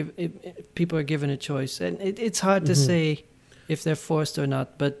 People are given a choice, and it's hard to say if they're forced or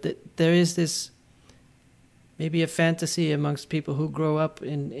not, but there is this maybe a fantasy amongst people who grow up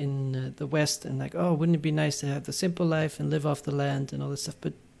in the West, and like, oh, wouldn't it be nice to have the simple life and live off the land and all this stuff,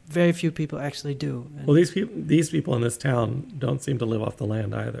 but very few people actually do. And well, these people in this town don't seem to live off the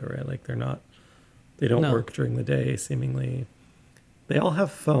land either, right? Like they don't work during the day, seemingly. They all have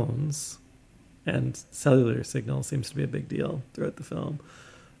phones, and cellular signal seems to be a big deal throughout the film.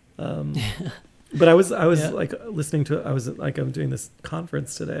 But I was like listening to, I'm doing this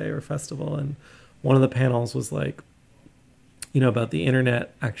conference today or festival, and one of the panels was like, you know, about the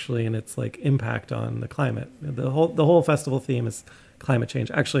internet actually and its like impact on the climate. The whole festival theme is climate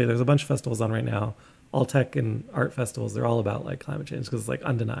change. Actually, there's a bunch of festivals on right now, all tech and art festivals. They're all about like climate change because it's like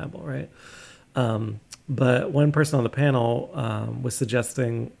undeniable, right? But one person on the panel was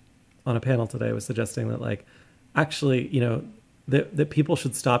suggesting that like, actually, you know, that people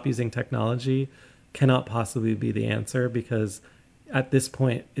should stop using technology cannot possibly be the answer, because at this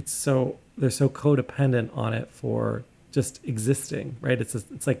point they're so codependent on it for just existing, right?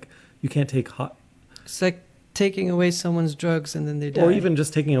 It's like you can't take It's like taking away someone's drugs and then they die. Or even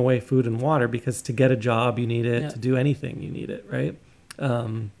just taking away food and water, because to get a job you need it, to do anything you need it, right?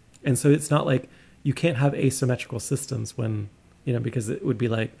 And so it's not like you can't have asymmetrical systems when, because it would be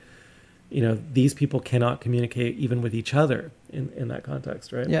like, these people cannot communicate even with each other in that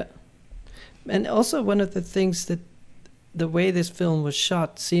context, right? Yeah. And also one of the things that the way this film was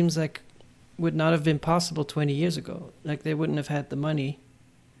shot seems like would not have been possible 20 years ago. Like they wouldn't have had the money.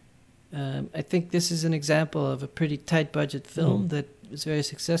 I think this is an example of a pretty tight budget film that was very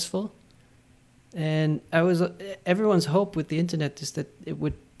successful. And everyone's hope with the internet is that it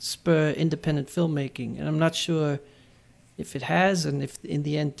would spur independent filmmaking. And I'm not sure if it has, and if in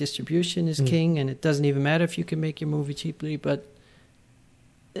the end distribution is king, and it doesn't even matter if you can make your movie cheaply. But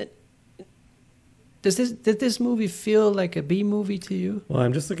did this movie feel like a B movie to you? Well,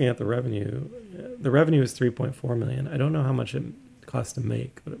 I'm just looking at the revenue. The revenue is $3.4 million. I don't know how much it cost to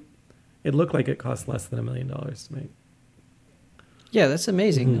make, but it looked like it cost less than $1 million to make. Yeah, that's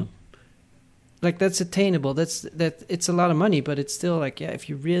amazing, though. Like that's attainable. It's a lot of money, but it's still like, if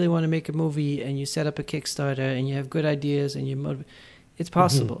you really want to make a movie and you set up a Kickstarter and you have good ideas and it's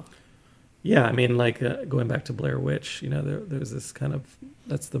possible. Yeah, I mean, like going back to Blair Witch, there's this kind of,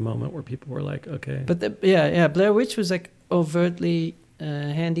 that's the moment where people were like, okay. But Blair Witch was like overtly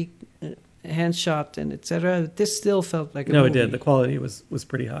hand shot and etc. This still felt like a movie. No, it did. The quality was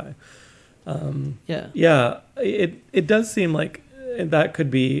pretty high. Yeah, it does seem like that could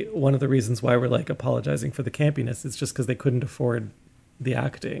be one of the reasons why we're like apologizing for the campiness. It's just because they couldn't afford the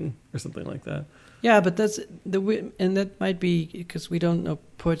acting or something like that. Yeah, but and that might be because we don't know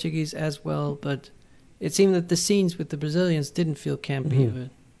Portuguese as well. But it seemed that the scenes with the Brazilians didn't feel campy.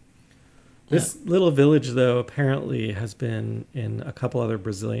 This little village, though, apparently has been in a couple other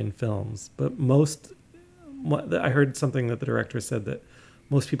Brazilian films. But I heard something that the director said that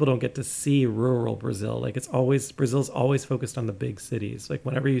most people don't get to see rural Brazil. Like Brazil's always focused on the big cities. Like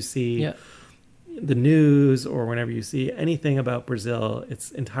whenever you see the news or whenever you see anything about Brazil,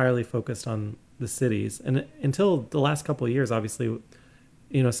 it's entirely focused on the cities. And until the last couple of years, obviously,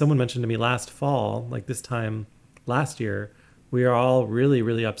 someone mentioned to me last fall, like this time last year, we are all really,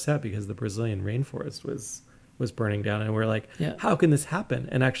 really upset because the Brazilian rainforest was burning down. And we're like, how can this happen?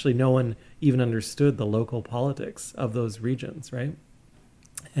 And actually no one even understood the local politics of those regions, right?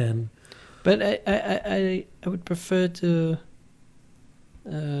 But I would prefer to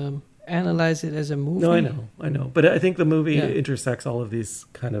analyze it as a movie. No, I know. But I think the movie intersects all of these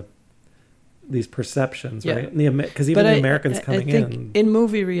kind of these perceptions, right? Because even the Americans coming in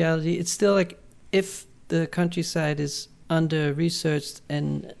movie reality, it's still like if the countryside is under-researched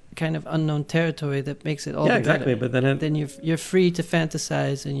and kind of unknown territory, that makes it all exactly. better. But then you're free to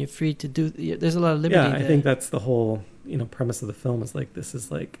fantasize and you're free to do. There's a lot of liberty. I think that's the whole premise of the film is like this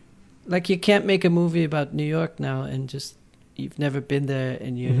is like you can't make a movie about New York now and just you've never been there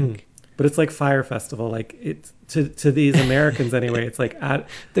and you. But it's like Fire Festival, like it's to these Americans anyway. It's like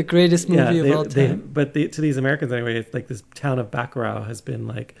the greatest movie of all time. To these Americans anyway, it's like this town of Bacurau has been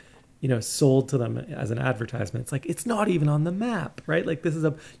like, sold to them as an advertisement. It's like it's not even on the map, right? Like this is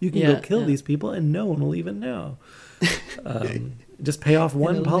you can go kill these people and no one will even know. Just pay off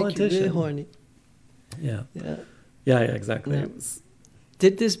one politician. Make you really horny. Yeah, exactly. Yeah.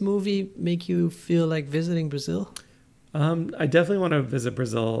 Did this movie make you feel like visiting Brazil? I definitely want to visit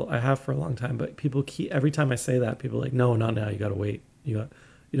Brazil. I have for a long time, but people every time I say that, people are like, no, not now. You got to wait.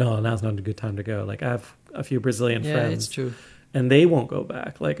 Now's not a good time to go. Like I have a few Brazilian friends. Yeah, it's true. And they won't go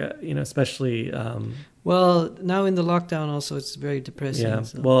back. Like, especially. Well, now in the lockdown also, it's very depressing. Yeah.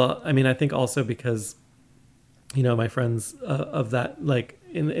 So. Well, I mean, I think also because, my friends of that, like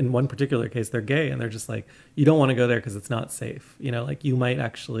in one particular case, they're gay and they're just like, you don't want to go there because it's not safe. Like you might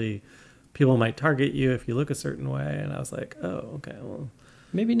actually. People might target you if you look a certain way. And I was like, oh, okay, well.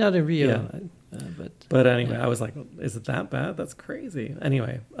 Maybe not in Rio. Yeah. But anyway, I was like, is it that bad? That's crazy.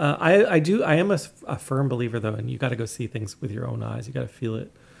 Anyway, I am a firm believer, though, and you got to go see things with your own eyes. You got to feel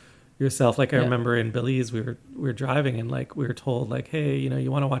it yourself. Like I remember in Belize, we were driving and like we were told like, hey,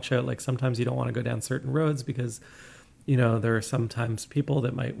 you want to watch out. Like sometimes you don't want to go down certain roads because there are sometimes people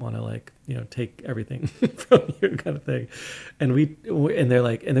that might want to like, take everything from you kind of thing. And they're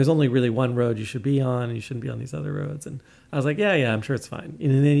like, and there's only really one road you should be on and you shouldn't be on these other roads. And I was like, yeah, I'm sure it's fine.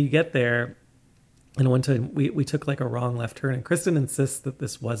 And then you get there and one time we took like a wrong left turn and Kristen insists that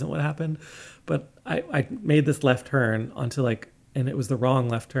this wasn't what happened. But I made this left turn onto like, and it was the wrong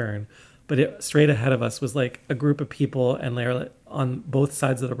left turn. But straight ahead of us was like a group of people and they were like, on both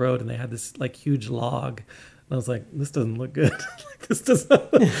sides of the road and they had this like huge log. I was like, this doesn't look good. This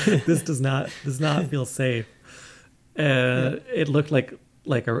does not feel safe. It looked like a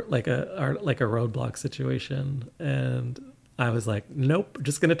roadblock situation, and I was like, nope,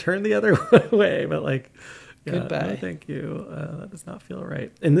 just gonna turn the other way. But like, Yeah, Goodbye. no, thank you. That does not feel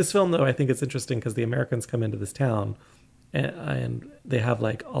right. In this film, though, I think it's interesting because the Americans come into this town and they have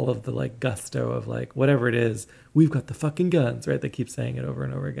like all of the like gusto of like whatever it is, we've got the fucking guns, right? They keep saying it over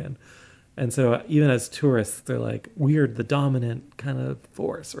and over again. And so even as tourists, they're like, we're the dominant kind of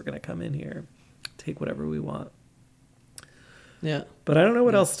force. We're going to come in here, take whatever we want. Yeah. But I don't know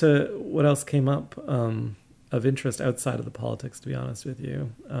what else came up of interest outside of the politics, to be honest with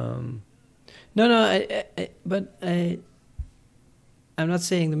you. I'm not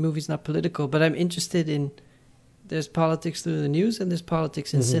saying the movie's not political, but I'm interested in there's politics through the news and there's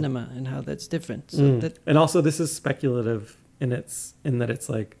politics in cinema and how that's different. So and also this is speculative in that it's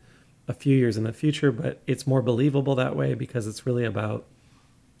like a few years in the future, but it's more believable that way because it's really about,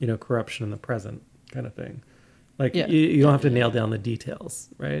 corruption in the present kind of thing. Like you don't have to nail down the details,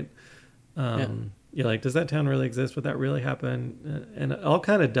 right? You're like, does that town really exist? Would that really happen? And it all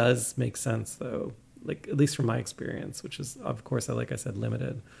kind of does make sense, though. Like, at least from my experience, which is, of course, like I said,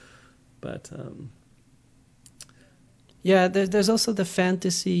 limited. But there's also the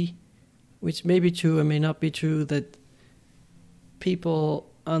fantasy, which may be true or may not be true, that people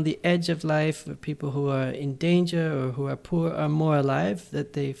on the edge of life, or people who are in danger or who are poor, are more alive.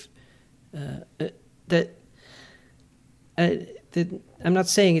 That they've I'm not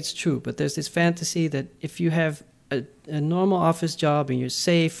saying it's true, but there's this fantasy that if you have a normal office job and you're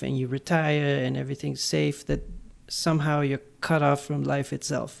safe and you retire and everything's safe, that somehow you're cut off from life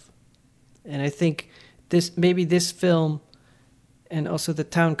itself. And I think this film and also the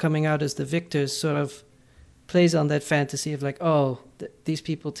town coming out as the victors sort of plays on that fantasy of like, these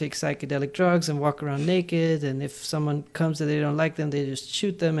people take psychedelic drugs and walk around naked, and if someone comes that they don't like them, they just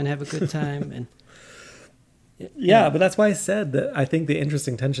shoot them and have a good time. And yeah, but that's why I said that I think the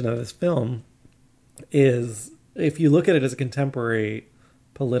interesting tension of this film is, if you look at it as a contemporary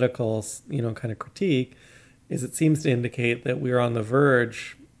political, kind of critique, is it seems to indicate that we're on the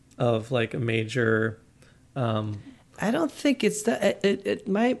verge of like a major. I don't think it's that.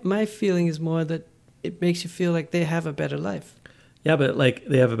 My feeling is more that it makes you feel like they have a better life. Yeah, but like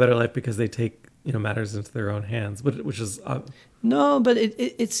they have a better life because they take matters into their own hands, which is no, but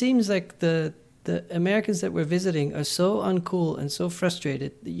it seems like the Americans that we're visiting are so uncool and so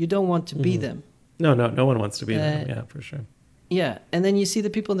frustrated that you don't want to be them. No one wants to be them. Yeah, for sure. Yeah, and then you see the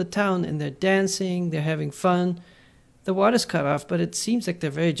people in the town and they're dancing, they're having fun. The water's cut off, but it seems like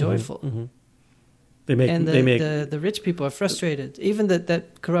they're very joyful. Mm-hmm. The rich people are frustrated. Even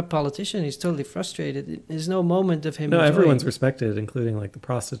that corrupt politician is totally frustrated. There's no moment of him. No, everyone's respected, including like the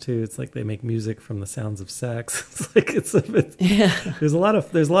prostitutes. Like they make music from the sounds of sex. It's like There's a lot of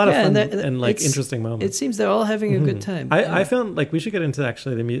fun and like interesting moments. It seems they're all having a good time. I found like we should get into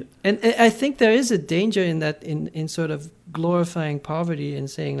actually the music. And I think there is a danger in that in sort of glorifying poverty and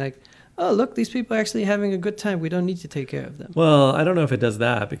saying like, oh, look, these people are actually having a good time. We don't need to take care of them. Well, I don't know if it does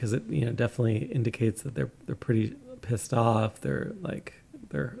that because it definitely indicates that they're pretty pissed off. They're like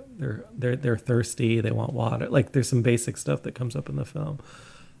they're thirsty. They want water. Like there's some basic stuff that comes up in the film.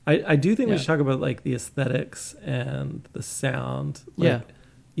 I do think we should talk about like the aesthetics and the sound. Like,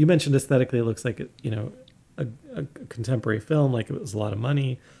 you mentioned aesthetically, it looks like a contemporary film. Like it was a lot of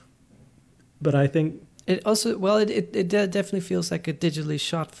money, but I think. It also it definitely feels like a digitally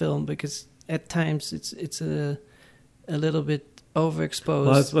shot film because at times it's a little bit overexposed.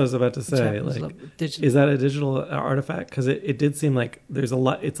 Well, that's what I was about to say. Like, is that a digital artifact? Because it did seem like there's a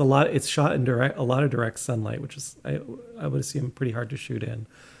lot. It's shot in a lot of direct sunlight, which is I would assume pretty hard to shoot in.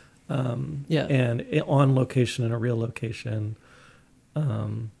 And on location in a real location.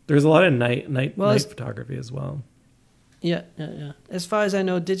 There's a lot of night photography as well. Yeah. As far as I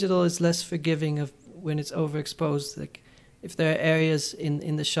know, digital is less forgiving of when it's overexposed. Like if there are areas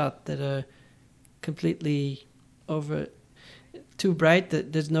in the shot that are completely too bright,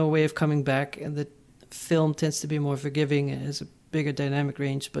 that there's no way of coming back, and the film tends to be more forgiving and has a bigger dynamic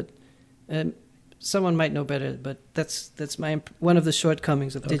range. But someone might know better. But that's one of the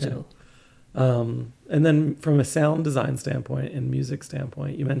shortcomings of digital. And then from a sound design standpoint and music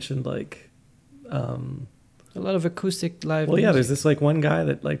standpoint, you mentioned like. A lot of acoustic live music. music. There's this like one guy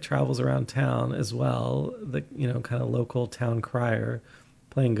that like travels around town as well, the kind of local town crier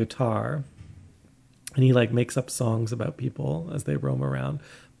playing guitar, and he like makes up songs about people as they roam around.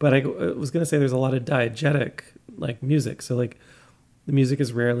 But I was going to say there's a lot of diegetic like music, so like the music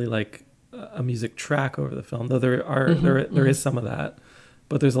is rarely like a music track over the film, though there is some of that.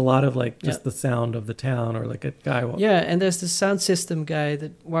 But there's a lot of like just the sound of the town, or like a guy. And there's the sound system guy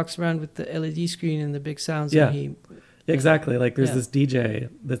that walks around with the LED screen and the big sounds. Yeah, exactly. Like there's this DJ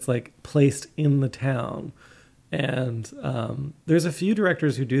that's like placed in the town, And there's a few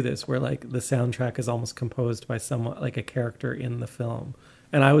directors who do this, where like the soundtrack is almost composed by someone, like a character in the film.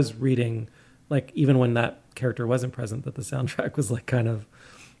 And I was reading, like, even when that character wasn't present, that the soundtrack was like kind of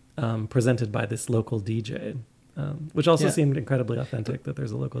presented by this local DJ, which also seemed incredibly authentic, that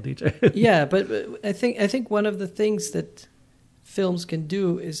there's a local DJ. Yeah, but I think one of the things that films can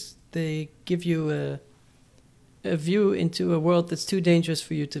do is they give you a view into a world that's too dangerous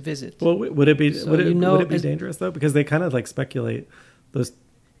for you to visit. Well, would it be So would you know it be as- dangerous though? Because they kind of like speculate those.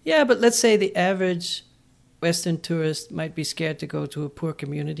 Yeah, but let's say the average Western tourist might be scared to go to a poor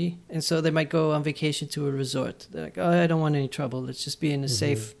community, and so they might go on vacation to a resort. They're like, oh, I don't want any trouble. Let's just be in a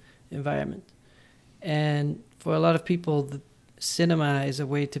safe environment. And for a lot of people, the cinema is a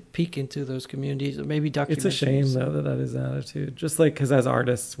way to peek into those communities, or maybe documentaries. It's a shame though that is an attitude. Just like, because as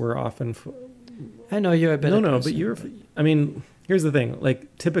artists, we're often I know you're a better no, person. but you're. I mean, here's the thing.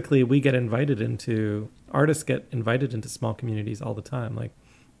 Like, typically, artists get invited into small communities all the time. Like,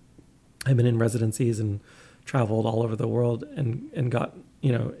 I've been in residencies and traveled all over the world and got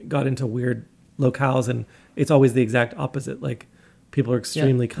into weird locales, and it's always the exact opposite. Like, people are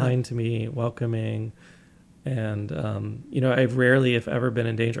extremely kind to me, welcoming, and I've rarely, if ever, been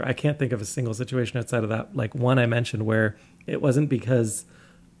in danger. I can't think of a single situation outside of that, like one I mentioned, where it wasn't because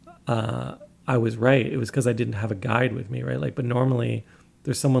I was right. It was because I didn't have a guide with me, right? Like, but normally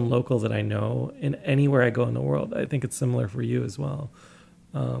there's someone local that I know in anywhere I go in the world. I think it's similar for you as well.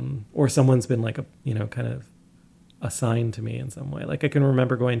 Or someone's been like kind of assigned to me in some way. Like, I can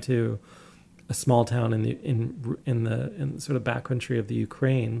remember going to a small town in the sort of backcountry of the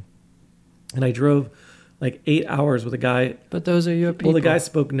Ukraine, and I drove like 8 hours with a guy. But those are your people. Well, the guy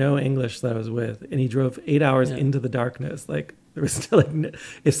spoke no English that I was with, and he drove 8 hours into the darkness. Like, there was still like,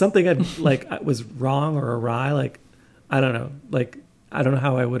 if something had like was wrong or awry, like, I don't know, like, I don't know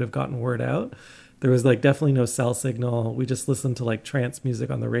how I would have gotten word out. There was like definitely no cell signal. We just listened to like trance music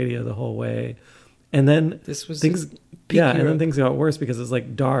on the radio the whole way, and then This was things, and then things got worse because it was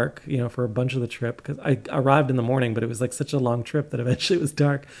like dark, for a bunch of the trip. Because I arrived in the morning, but it was like such a long trip that eventually it was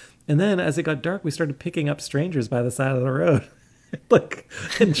dark. And then as it got dark, we started picking up strangers by the side of the road. Like,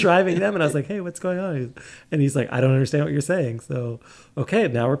 and driving them, and I was like, hey, what's going on? And he's like, I don't understand what you're saying. So, okay,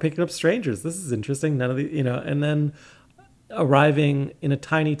 now we're picking up strangers. This is interesting. None of the, and then arriving in a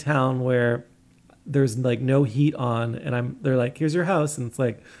tiny town where there's like no heat on, and they're like, here's your house. And it's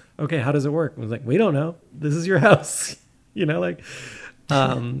like, okay, how does it work? And I was like, we don't know. This is your house. And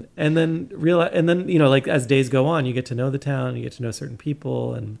then like as days go on, you get to know the town, you get to know certain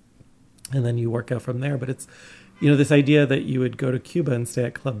people, and then you work out from there. But it's, this idea that you would go to Cuba and stay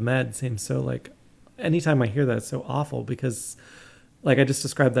at Club Med seems so like, anytime I hear that, it's so awful, because like I just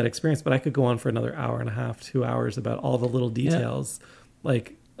described that experience, but I could go on for another hour and a half, 2 hours about all the little details,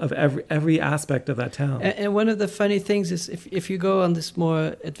 like of every aspect of that town. And one of the funny things is if you go on this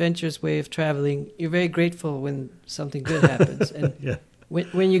more adventurous way of traveling, you're very grateful when something good happens. And Yeah.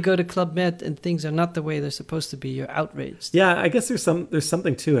 when you go to Club Med and things are not the way they're supposed to be, you're outraged. Yeah, I guess there's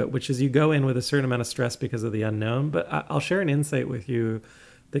something to it, which is you go in with a certain amount of stress because of the unknown. But I'll share an insight with you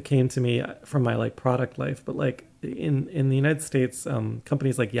that came to me from my like product life. But like in the United States,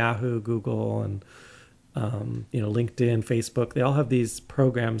 companies like Yahoo, Google, and LinkedIn, Facebook, they all have these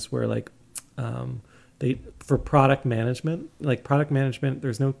programs where like for product management. Like, product management,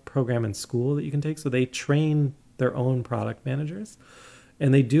 there's no program in school that you can take, so they train their own product managers.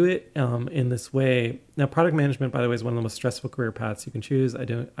 And they do it in this way. Now, product management, by the way, is one of the most stressful career paths you can choose. I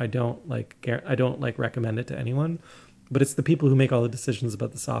don't recommend it to anyone, but it's the people who make all the decisions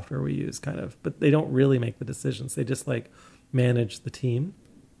about the software we use, kind of. But they don't really make the decisions. They just like manage the team.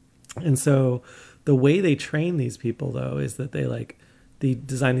 And so the way they train these people, though, is that they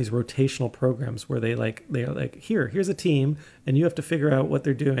design these rotational programs where they are like, here's a team, and you have to figure out what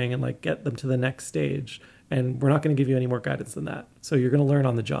they're doing and like get them to the next stage. And we're not going to give you any more guidance than that. So you're going to learn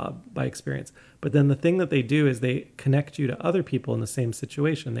on the job by experience. But then the thing that they do is they connect you to other people in the same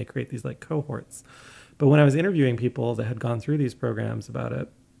situation. They create these like cohorts. But when I was interviewing people that had gone through these programs about it,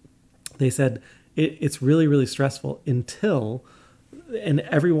 they said it's really, really stressful until, and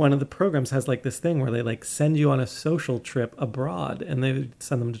every one of the programs has like this thing where they like send you on a social trip abroad, and they would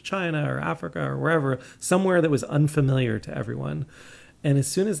send them to China or Africa or wherever, somewhere that was unfamiliar to everyone. And as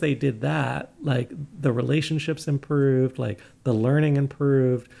soon as they did that, like the relationships improved, like the learning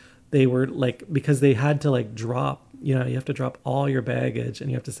improved. They were like, because they had to like drop, you have to drop all your baggage,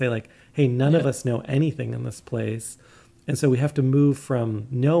 and you have to say like, hey, none of us know anything in this place. And so we have to move from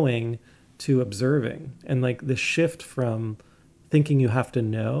knowing to observing. And like the shift from thinking you have to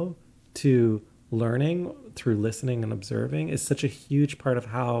know to learning through listening and observing is such a huge part of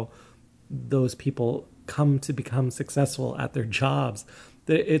how those people come to become successful at their jobs.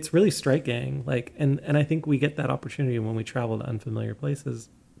 It's really striking. Like, and I think we get that opportunity when we travel to unfamiliar places,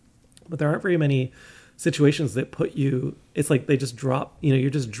 but there aren't very many situations that put you, it's like they just drop, you're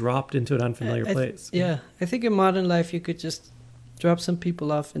just dropped into an unfamiliar place. Yeah, I think in modern life you could just drop some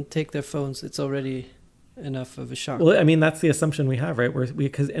people off and take their phones. It's already enough of a shock. Well, I mean, that's the assumption we have, right?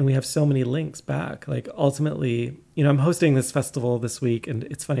 And we have so many links back. Like, ultimately, I'm hosting this festival this week, and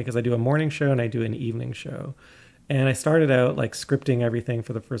it's funny because I do a morning show and I do an evening show. And I started out like scripting everything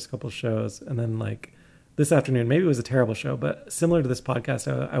for the first couple of shows, and then like this afternoon, maybe it was a terrible show, but similar to this podcast,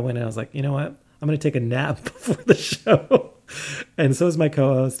 I went in, I was like, you know what? I'm going to take a nap before the show. And so is my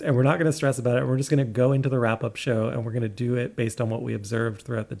co-host, and we're not going to stress about it. We're just going to go into the wrap-up show, and we're going to do it based on what we observed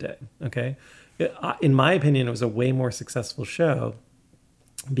throughout the day. Okay? In my opinion, it was a way more successful show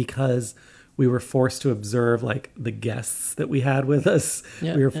because we were forced to observe like the guests that we had with us.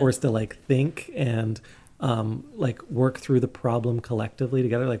 Yeah, we were forced to like think and like work through the problem collectively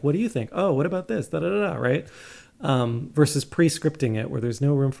together. Like, what do you think? Oh, what about this? Da da da da. Right? Versus pre-scripting it, where there's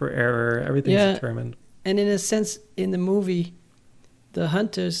no room for error. Everything's determined. And in a sense, in the movie, the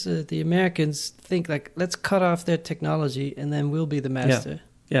hunters, the Americans, think like, let's cut off their technology and then we'll be the master.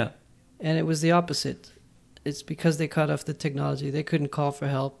 Yeah. And it was the opposite. It's because they cut off the technology. They couldn't call for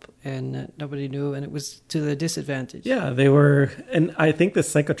help, and nobody knew, and it was to their disadvantage. Yeah, they were. And I think the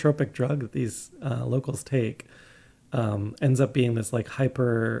psychotropic drug that these locals take ends up being this like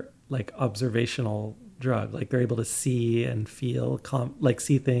hyper, like observational drug. Like, they're able to see and feel,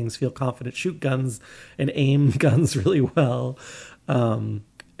 see things, feel confident, shoot guns and aim guns really well. And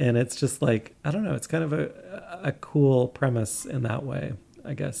it's just like, I don't know, it's kind of a cool premise in that way,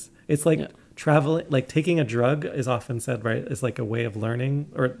 I guess. It's like traveling, like taking a drug is often said, right, is like a way of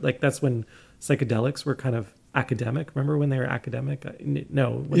learning, or like that's when psychedelics were kind of academic. Remember when they were academic?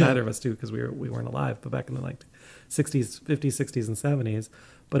 No, neither of us do because we weren't alive, but back in the like 60s, 50s, 60s, and 70s.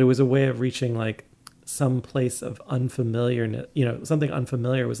 But it was a way of reaching like some place of unfamiliar, something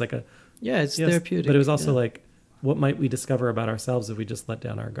unfamiliar was like it's therapeutic. But it was also like, what might we discover about ourselves if we just let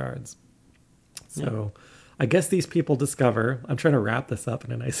down our guards? So I guess these people discover, I'm trying to wrap this up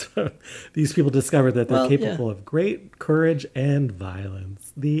in a nice way. These people discover that they're capable of great courage and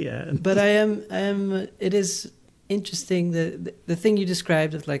violence. The end. But it is interesting, the thing you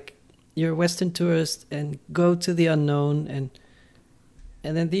described of like, you're a Western tourist and go to the unknown, and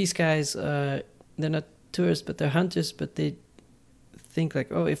then these guys, they're not tourists, but they're hunters, but they think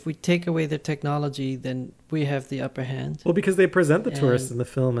like, oh, if we take away their technology, then we have the upper hand. Well, because they present the tourists in the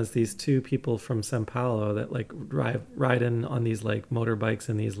film as these two people from Sao Paulo that like ride in on these like motorbikes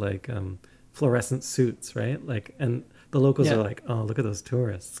in these like fluorescent suits, right? Like, and the locals are like, oh, look at those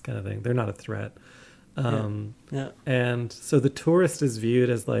tourists, kind of thing. They're not a threat. And so the tourist is viewed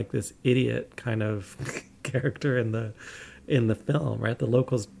as like this idiot kind of character in the film, right? The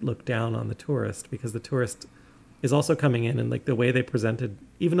locals look down on the tourist because the tourist is also coming in, and like the way they presented,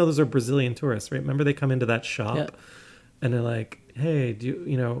 even though those are Brazilian tourists, right? Remember they come into that shop and they're like, hey, do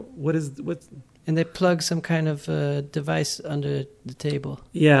you what's... And they plug some kind of device under the table.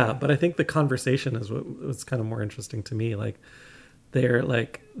 Yeah, but I think the conversation is what's kind of more interesting to me. Like,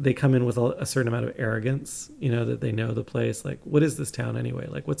 they come in with a certain amount of arrogance, that they know the place. Like, what is this town anyway?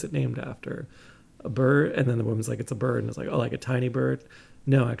 Like, what's it named after? A bird? And then the woman's like, it's a bird. And it's like, oh, like a tiny bird?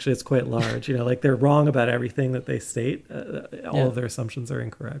 No, actually, it's quite large. Like, they're wrong about everything that they state. All of their assumptions are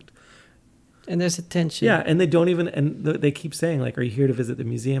incorrect. And there's a tension. Yeah, and they don't even, and they keep saying, like, are you here to visit the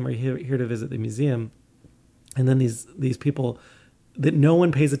museum? Are you here to visit the museum? And then these people, that no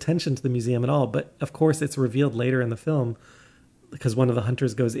one pays attention to the museum at all. But, of course, it's revealed later in the film, because one of the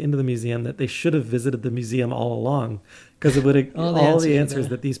hunters goes into the museum, that they should have visited the museum all along, because it would all the answers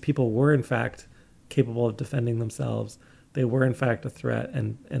that these people were, in fact, capable of defending themselves. They were, in fact, a threat,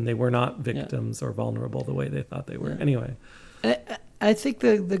 and they were not victims or vulnerable the way they thought they were. Yeah. Anyway. I think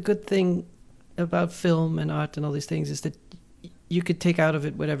the good thing about film and art and all these things is that you could take out of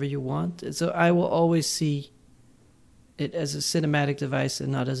it whatever you want. And so I will always see it as a cinematic device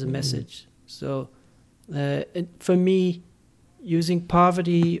and not as a message. So for me, using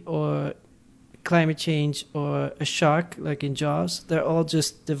poverty or climate change or a shark, like in Jaws, they're all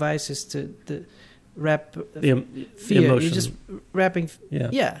just devices to wrap fear. You're just wrapping.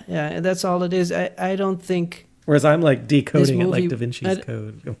 And that's all it is. I don't think. Whereas I'm like decoding it like Da Vinci's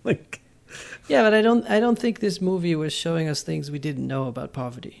Code. I'm like. Yeah, but I don't think this movie was showing us things we didn't know about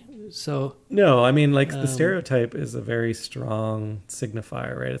poverty. So no, I mean, like the stereotype is a very strong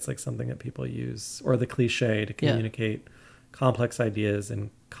signifier, right? It's like something that people use, or the cliche to communicate complex ideas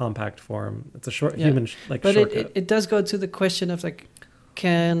in compact form. It's a human but shortcut. It does go to the question of like,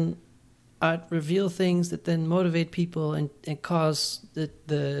 can art reveal things that then motivate people and cause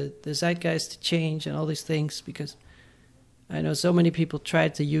the zeitgeist to change and all these things, because I know so many people try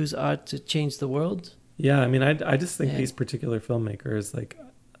to use art to change the world. Yeah, I mean, I just think Yeah. these particular filmmakers, like,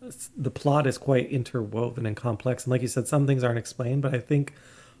 the plot is quite interwoven and complex. And like you said, some things aren't explained, but I think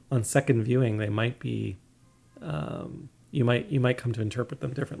on second viewing, they might be, you might come to interpret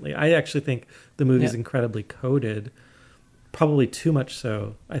them differently. I actually think the movie's Yeah. incredibly coded, probably too much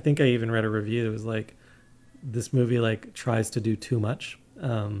so. I think I even read a review that was like, this movie like tries to do too much.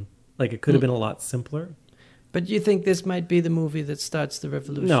 Like it could have been a lot simpler. But you think this might be the movie that starts the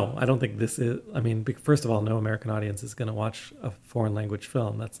revolution? No, I don't think this is. I mean, first of all, no American audience is going to watch a foreign language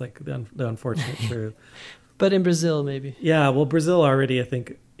film. That's like the unfortunate truth. But in Brazil, maybe. Yeah, well, Brazil already, I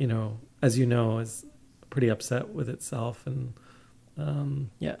think, as you know, is pretty upset with itself and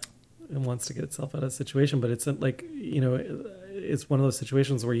Yeah. and wants to get itself out of the situation. But it's like, it's one of those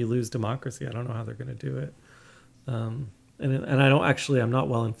situations where you lose democracy. I don't know how they're going to do it. And I don't actually, I'm not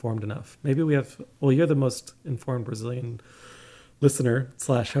well informed enough. Maybe well, you're the most informed Brazilian listener /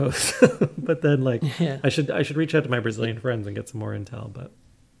 host, but then like, Yeah. I should reach out to my Brazilian friends and get some more intel, but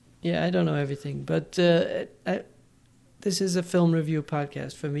Yeah, I don't know everything, but this is a film review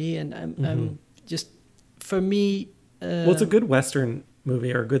podcast for me, and I'm just, for me... well, it's a good Western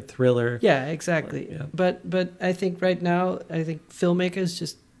movie or a good thriller. Yeah, exactly. Yeah. But I think right now, I think filmmakers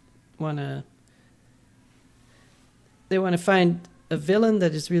just want to... They want to find a villain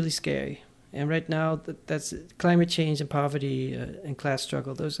that is really scary. And right now, that's climate change and poverty and class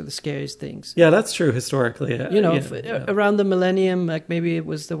struggle. Those are the scariest things. Yeah, that's true historically. Around the millennium, like maybe it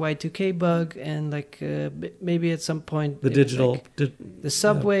was the Y2K bug, and like maybe at some point the it was digital, like the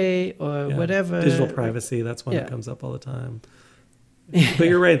subway or whatever. digital privacy. That's one that comes up all the time. But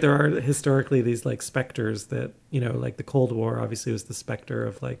you're right. There are historically these like specters that, like the Cold War obviously was the specter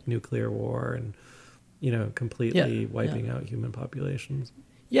of like nuclear war and, completely wiping out human populations.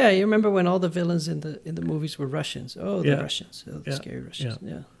 Yeah, you remember when all the villains in the movies were Russians? Oh, the Russians, the scary Russians.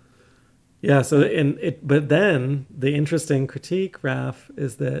 Yeah. So but then the interesting critique, Raf,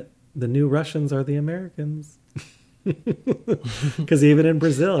 is that the new Russians are the Americans. Because even in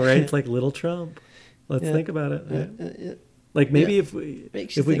Brazil, right, it's like little Trump. Let's think about it. Right? Like maybe if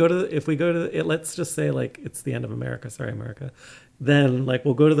we go to it, let's just say like it's the end of America. Sorry, America. Then like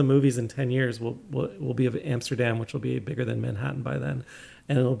we'll go to the movies in 10 years. We'll be of Amsterdam, which will be bigger than Manhattan by then,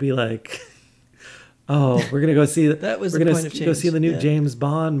 and it'll be like, oh, we're gonna go see that was we're the gonna point of change. go see the new James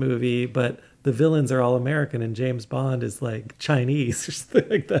Bond movie, but the villains are all American and James Bond is like Chinese or something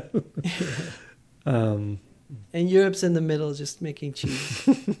like that. And Europe's in the middle, just making cheese.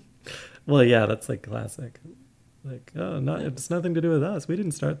 Well, yeah, that's like classic. Like, it's nothing to do with us. We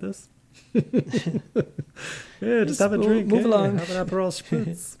didn't start this. Yeah, just have a drink. Move along. Have an Aperol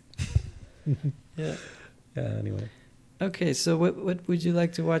Spritz. Yeah. Yeah. Anyway. Okay, so what would you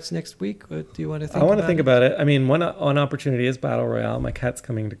like to watch next week? What do you want to think? I want to think about it. I mean, one opportunity is Battle Royale. My cat's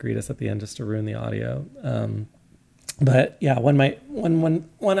coming to greet us at the end just to ruin the audio. But yeah, one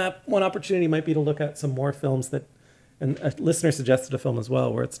opportunity might be to look at some more films that, and a listener suggested a film as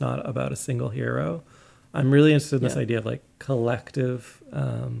well where it's not about a single hero. I'm really interested in this idea of like collective,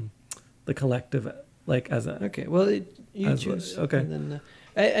 the collective, like as a... Okay, well, you choose. Okay. And then,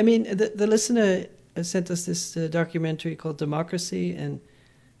 I mean, the listener sent us this documentary called Democracy, and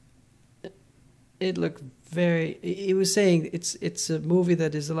it looked very... He was saying it's a movie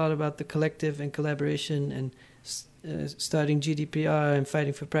that is a lot about the collective and collaboration and starting GDPR and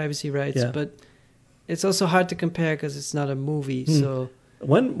fighting for privacy rights, but it's also hard to compare because it's not a movie, so...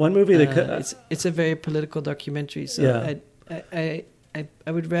 One movie that it's a very political documentary. So I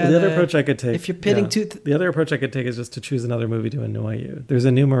would rather. The other approach I could take, if you're pitting the other approach I could take is just to choose another movie to annoy you. There's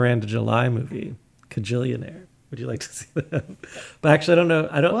a new Miranda July movie, Kajillionaire. Would you like to see that? But actually, I don't know.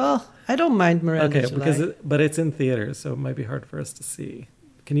 Well, I don't mind Miranda July. But it's in theaters, so it might be hard for us to see.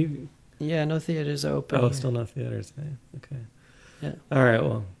 Can you? Yeah, no theaters are open. Oh, still no theaters. Eh? Okay. Yeah. All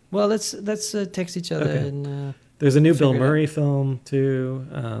right. Well, let's text each other and. There's a new Bill Murray film too,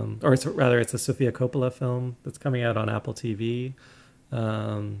 it's a Sofia Coppola film that's coming out on Apple TV,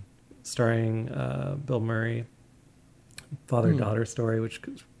 starring Bill Murray, father-daughter story, which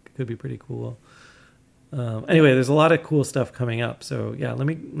could be pretty cool. Anyway, there's a lot of cool stuff coming up. So yeah, let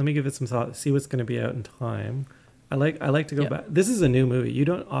me give it some thought. See what's going to be out in time. I like to go back. This is a new movie. You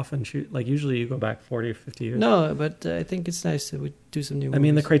don't often shoot, like usually you go back 40 or 50 years. No, but I think it's nice that we do some new movies. I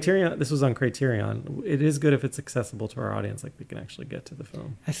mean, the Criterion, this was on Criterion. It is good if it's accessible to our audience, like we can actually get to the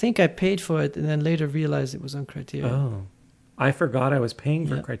film. I think I paid for it and then later realized it was on Criterion. Oh. I forgot I was paying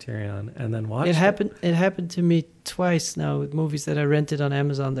for Yeah. Criterion and then watched It happened to me twice now with movies that I rented on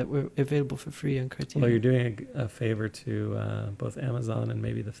Amazon that were available for free on Criterion. Well, you're doing a favor to both Amazon and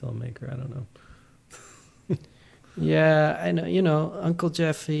maybe the filmmaker. I don't know. Yeah, I know. Uncle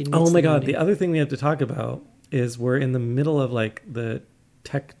Jeff. He needs Oh my the God. money. The other thing we have to talk about is we're in the middle of like the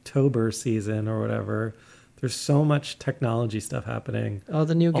Techtober season or whatever. There's so much technology stuff happening. All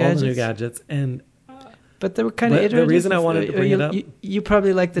the new All gadgets. the new gadgets. And But they were kind of But the iterative. reason I wanted to bring it up- You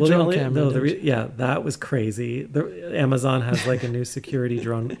probably like the drone camera. No, don't you? yeah, that was crazy. Amazon has like a new security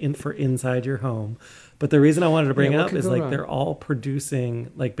drone for inside your home. But the reason I wanted to bring Yeah, it what up could is go like wrong? they're all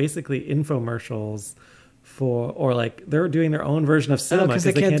producing like basically infomercials or like they're doing their own version of cinema because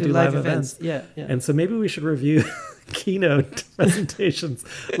because they can't do live events. events. Yeah. And so maybe we should review keynote presentations.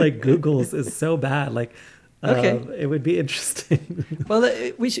 Like Google's is so bad. Like, Okay. it would be interesting. Well,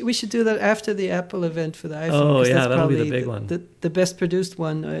 we should do that after the Apple event for the iPhone. Oh, 'cause yeah, that's that'll be the probably big one. The best produced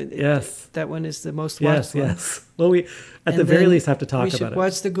one. Yes. That one is the most watched Yes, one. yes. Well, we at And the very then least have to talk we should about it.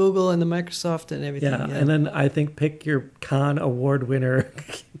 watch the Google and the Microsoft and everything. Yeah, and then I think pick your Cannes Award winner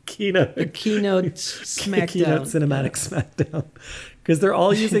keynote. the keynote SmackDown. Keynote cinematic SmackDown. Because they're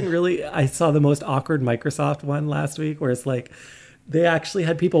all using really, I saw the most awkward Microsoft one last week where it's like, they actually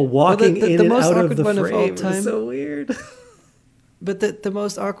had people walking the in and most out of awkward the one of frame. all It was time- so weird. But the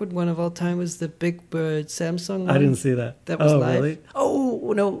most awkward one of all time was the Big Bird Samsung one. I didn't see that. That was oh, live? really?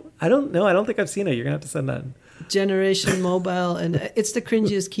 Oh, no. I don't know. I don't think I've seen it. You're going to have to send that. Generation Mobile, and it's the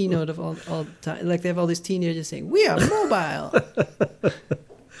cringiest keynote of all time. Like they have all these teenagers saying, "We are mobile."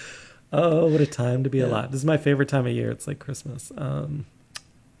 Oh, what a time to be Yeah. alive. This is my favorite time of year. It's like Christmas. And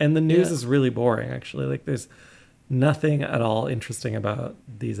the news Yeah. is really boring, actually. Like, there's nothing at all interesting about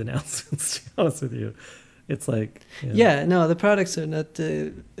these announcements, to be honest with you. It's like, Yeah, no, the products are not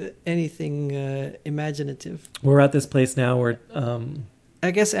anything imaginative. We're at this place now where,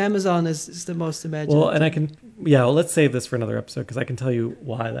 I guess Amazon is the most imaginative. well, and I can, well, let's save this for another episode because I can tell you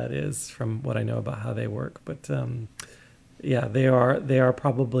why that is from what I know about how they work. But yeah, they are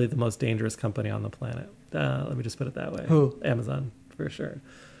probably the most dangerous company on the planet. Let me just put it that way. Who? Amazon, for sure.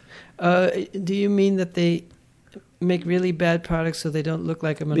 Do you mean that they make really bad products so they don't look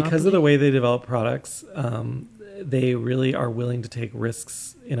like a monopoly? Because of the way they develop products, they really are willing to take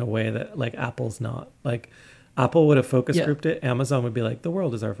risks in a way that like Apple's not. Like Apple would have focus grouped it. Amazon would be like, the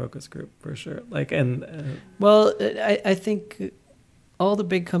world is our focus group for sure. Like, and Well, I think all the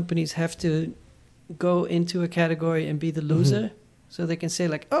big companies have to go into a category and be the loser, so they can say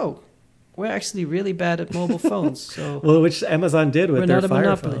like, "Oh, we're actually really bad at mobile phones." So well, which Amazon did with We're their not a Fire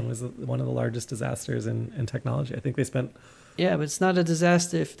monopoly. phone was one of the largest disasters in technology. I think they spent. yeah, but it's not a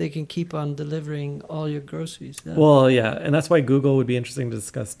disaster if they can keep on delivering all your groceries. Yeah. Well, yeah, and that's why Google would be interesting to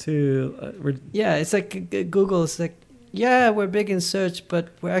discuss too. Yeah, it's like Google is like, yeah, we're big in search, but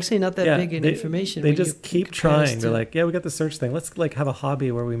we're actually not that big in information. They when just you keep compare us trying. They're to- like, yeah, we got the search thing. Let's like have a hobby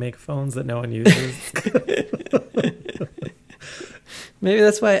where we make phones that no one uses. maybe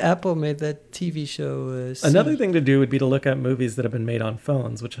that's why Apple made that TV show. Another thing to do would be to look at movies that have been made on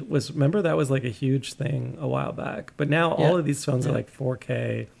phones, which was, remember, that was like a huge thing a while back. But now all of these phones are like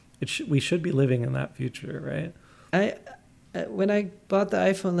 4K. We should be living in that future, right? When I bought the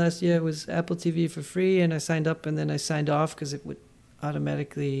iPhone last year, it was Apple TV for free, and I signed up, and then I signed off because it would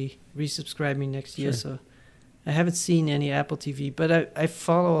automatically resubscribe me next year. Sure. So I haven't seen any Apple TV, but I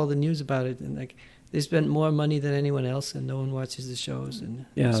follow all the news about it, and like they spent more money than anyone else, and no one watches the shows. And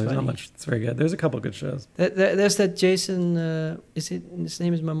Yeah, it's there's funny. not much. It's very good. There's a couple good shows. There's that Jason. His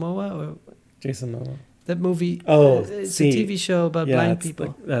name is Momoa, or Jason Momoa. that movie? Oh, it's see. a TV show about blind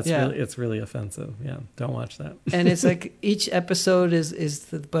people. That's Yeah. it's really offensive. Yeah, don't watch that. And it's like each episode is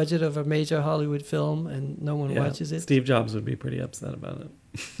the budget of a major Hollywood film, and no one Yeah, watches it. Steve Jobs would be pretty upset about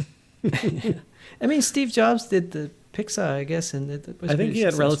it. I mean, Steve Jobs did the Pixar, I guess, and it was I think pretty he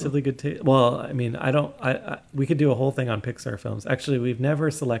had successful. relatively good taste. Well, I mean, we could do a whole thing on Pixar films. Actually, we've never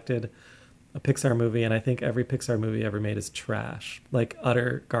selected a Pixar movie, and I think every Pixar movie ever made is trash, like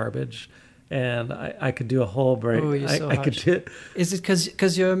utter garbage. And I could do a whole break. Oh, you're so I could harsh. do. Is it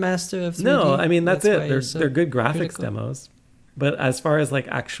because you're a master of 3D? No, I mean that's why it. you're so They're good graphics critical? demos, but as far as like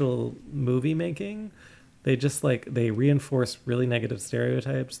actual movie making, they just like they reinforce really negative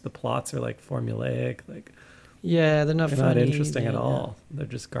stereotypes. The plots are like formulaic, like Yeah, they're not they're funny. not interesting at yeah. all. They're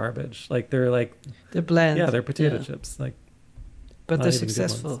just garbage. Like they're like They're bland. yeah, they're potato yeah. chips. Like But not they're even good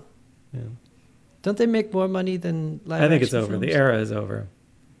successful. ones. yeah. Don't they make more money than live I think it's action over. The films? era is over.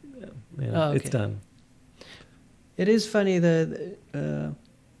 Yeah, Oh, it's okay. done. It is funny that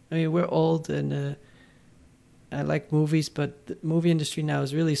I mean we're old and I like movies, but the movie industry now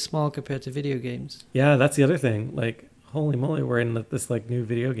is really small compared to video games. Yeah, that's the other thing. Like holy moly, we're in this like new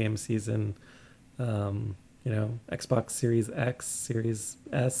video game season. Xbox Series X, Series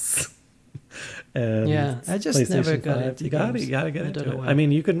S, and Yeah, I just never PlayStation got 5. into You got games. it. You got to get I into don't know it. why. I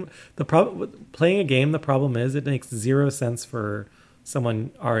mean, you can. The problem playing a game. The problem is it makes zero sense for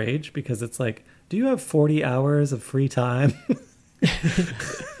someone our age because it's like, do you have 40 hours of free time?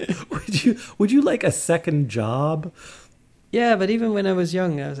 would you like a second job? Yeah, but even when I was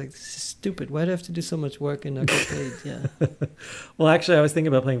young, I was like, this is stupid. Why do I have to do so much work and not get paid? Yeah. Well, actually, I was thinking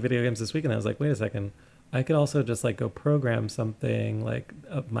about playing video games this week, and I was like, wait a second. I could also just like go program something like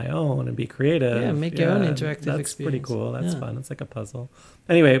of my own and be creative. Yeah, make your own interactive That's pretty experience. cool. That's Yeah. fun. It's like a puzzle.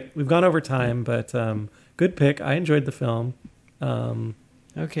 Anyway, we've gone over time, but good pick. I enjoyed the film.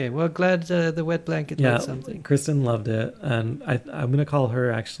 Okay, well, glad the wet blanket Yeah, did something. Kristen loved it, and I'm going to call her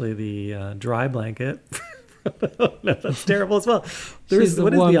actually the dry blanket. No, that's terrible as well. She's the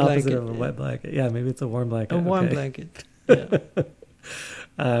What is warm the opposite blanket, of a yeah. wet blanket? Yeah, maybe it's a warm blanket. A warm Okay. blanket. Yeah.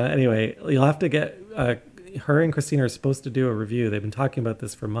 Anyway, you'll have to get her and Christina are supposed to do a review. They've been talking about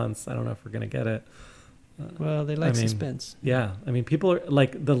this for months. I don't know if we're going to get it. Well, they like I mean, suspense. Yeah, I mean, people are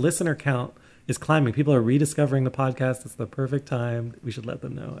like the listener count is climbing. People are rediscovering the podcast. It's the perfect time. We should let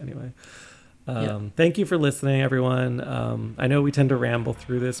them know anyway. Thank you for listening, everyone. I know we tend to ramble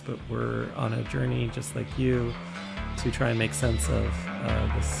through this, but we're on a journey just like you to try and make sense of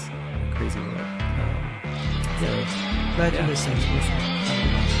this crazy world. Glad you yeah. listened.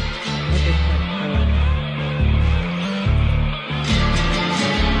 Okay, bye.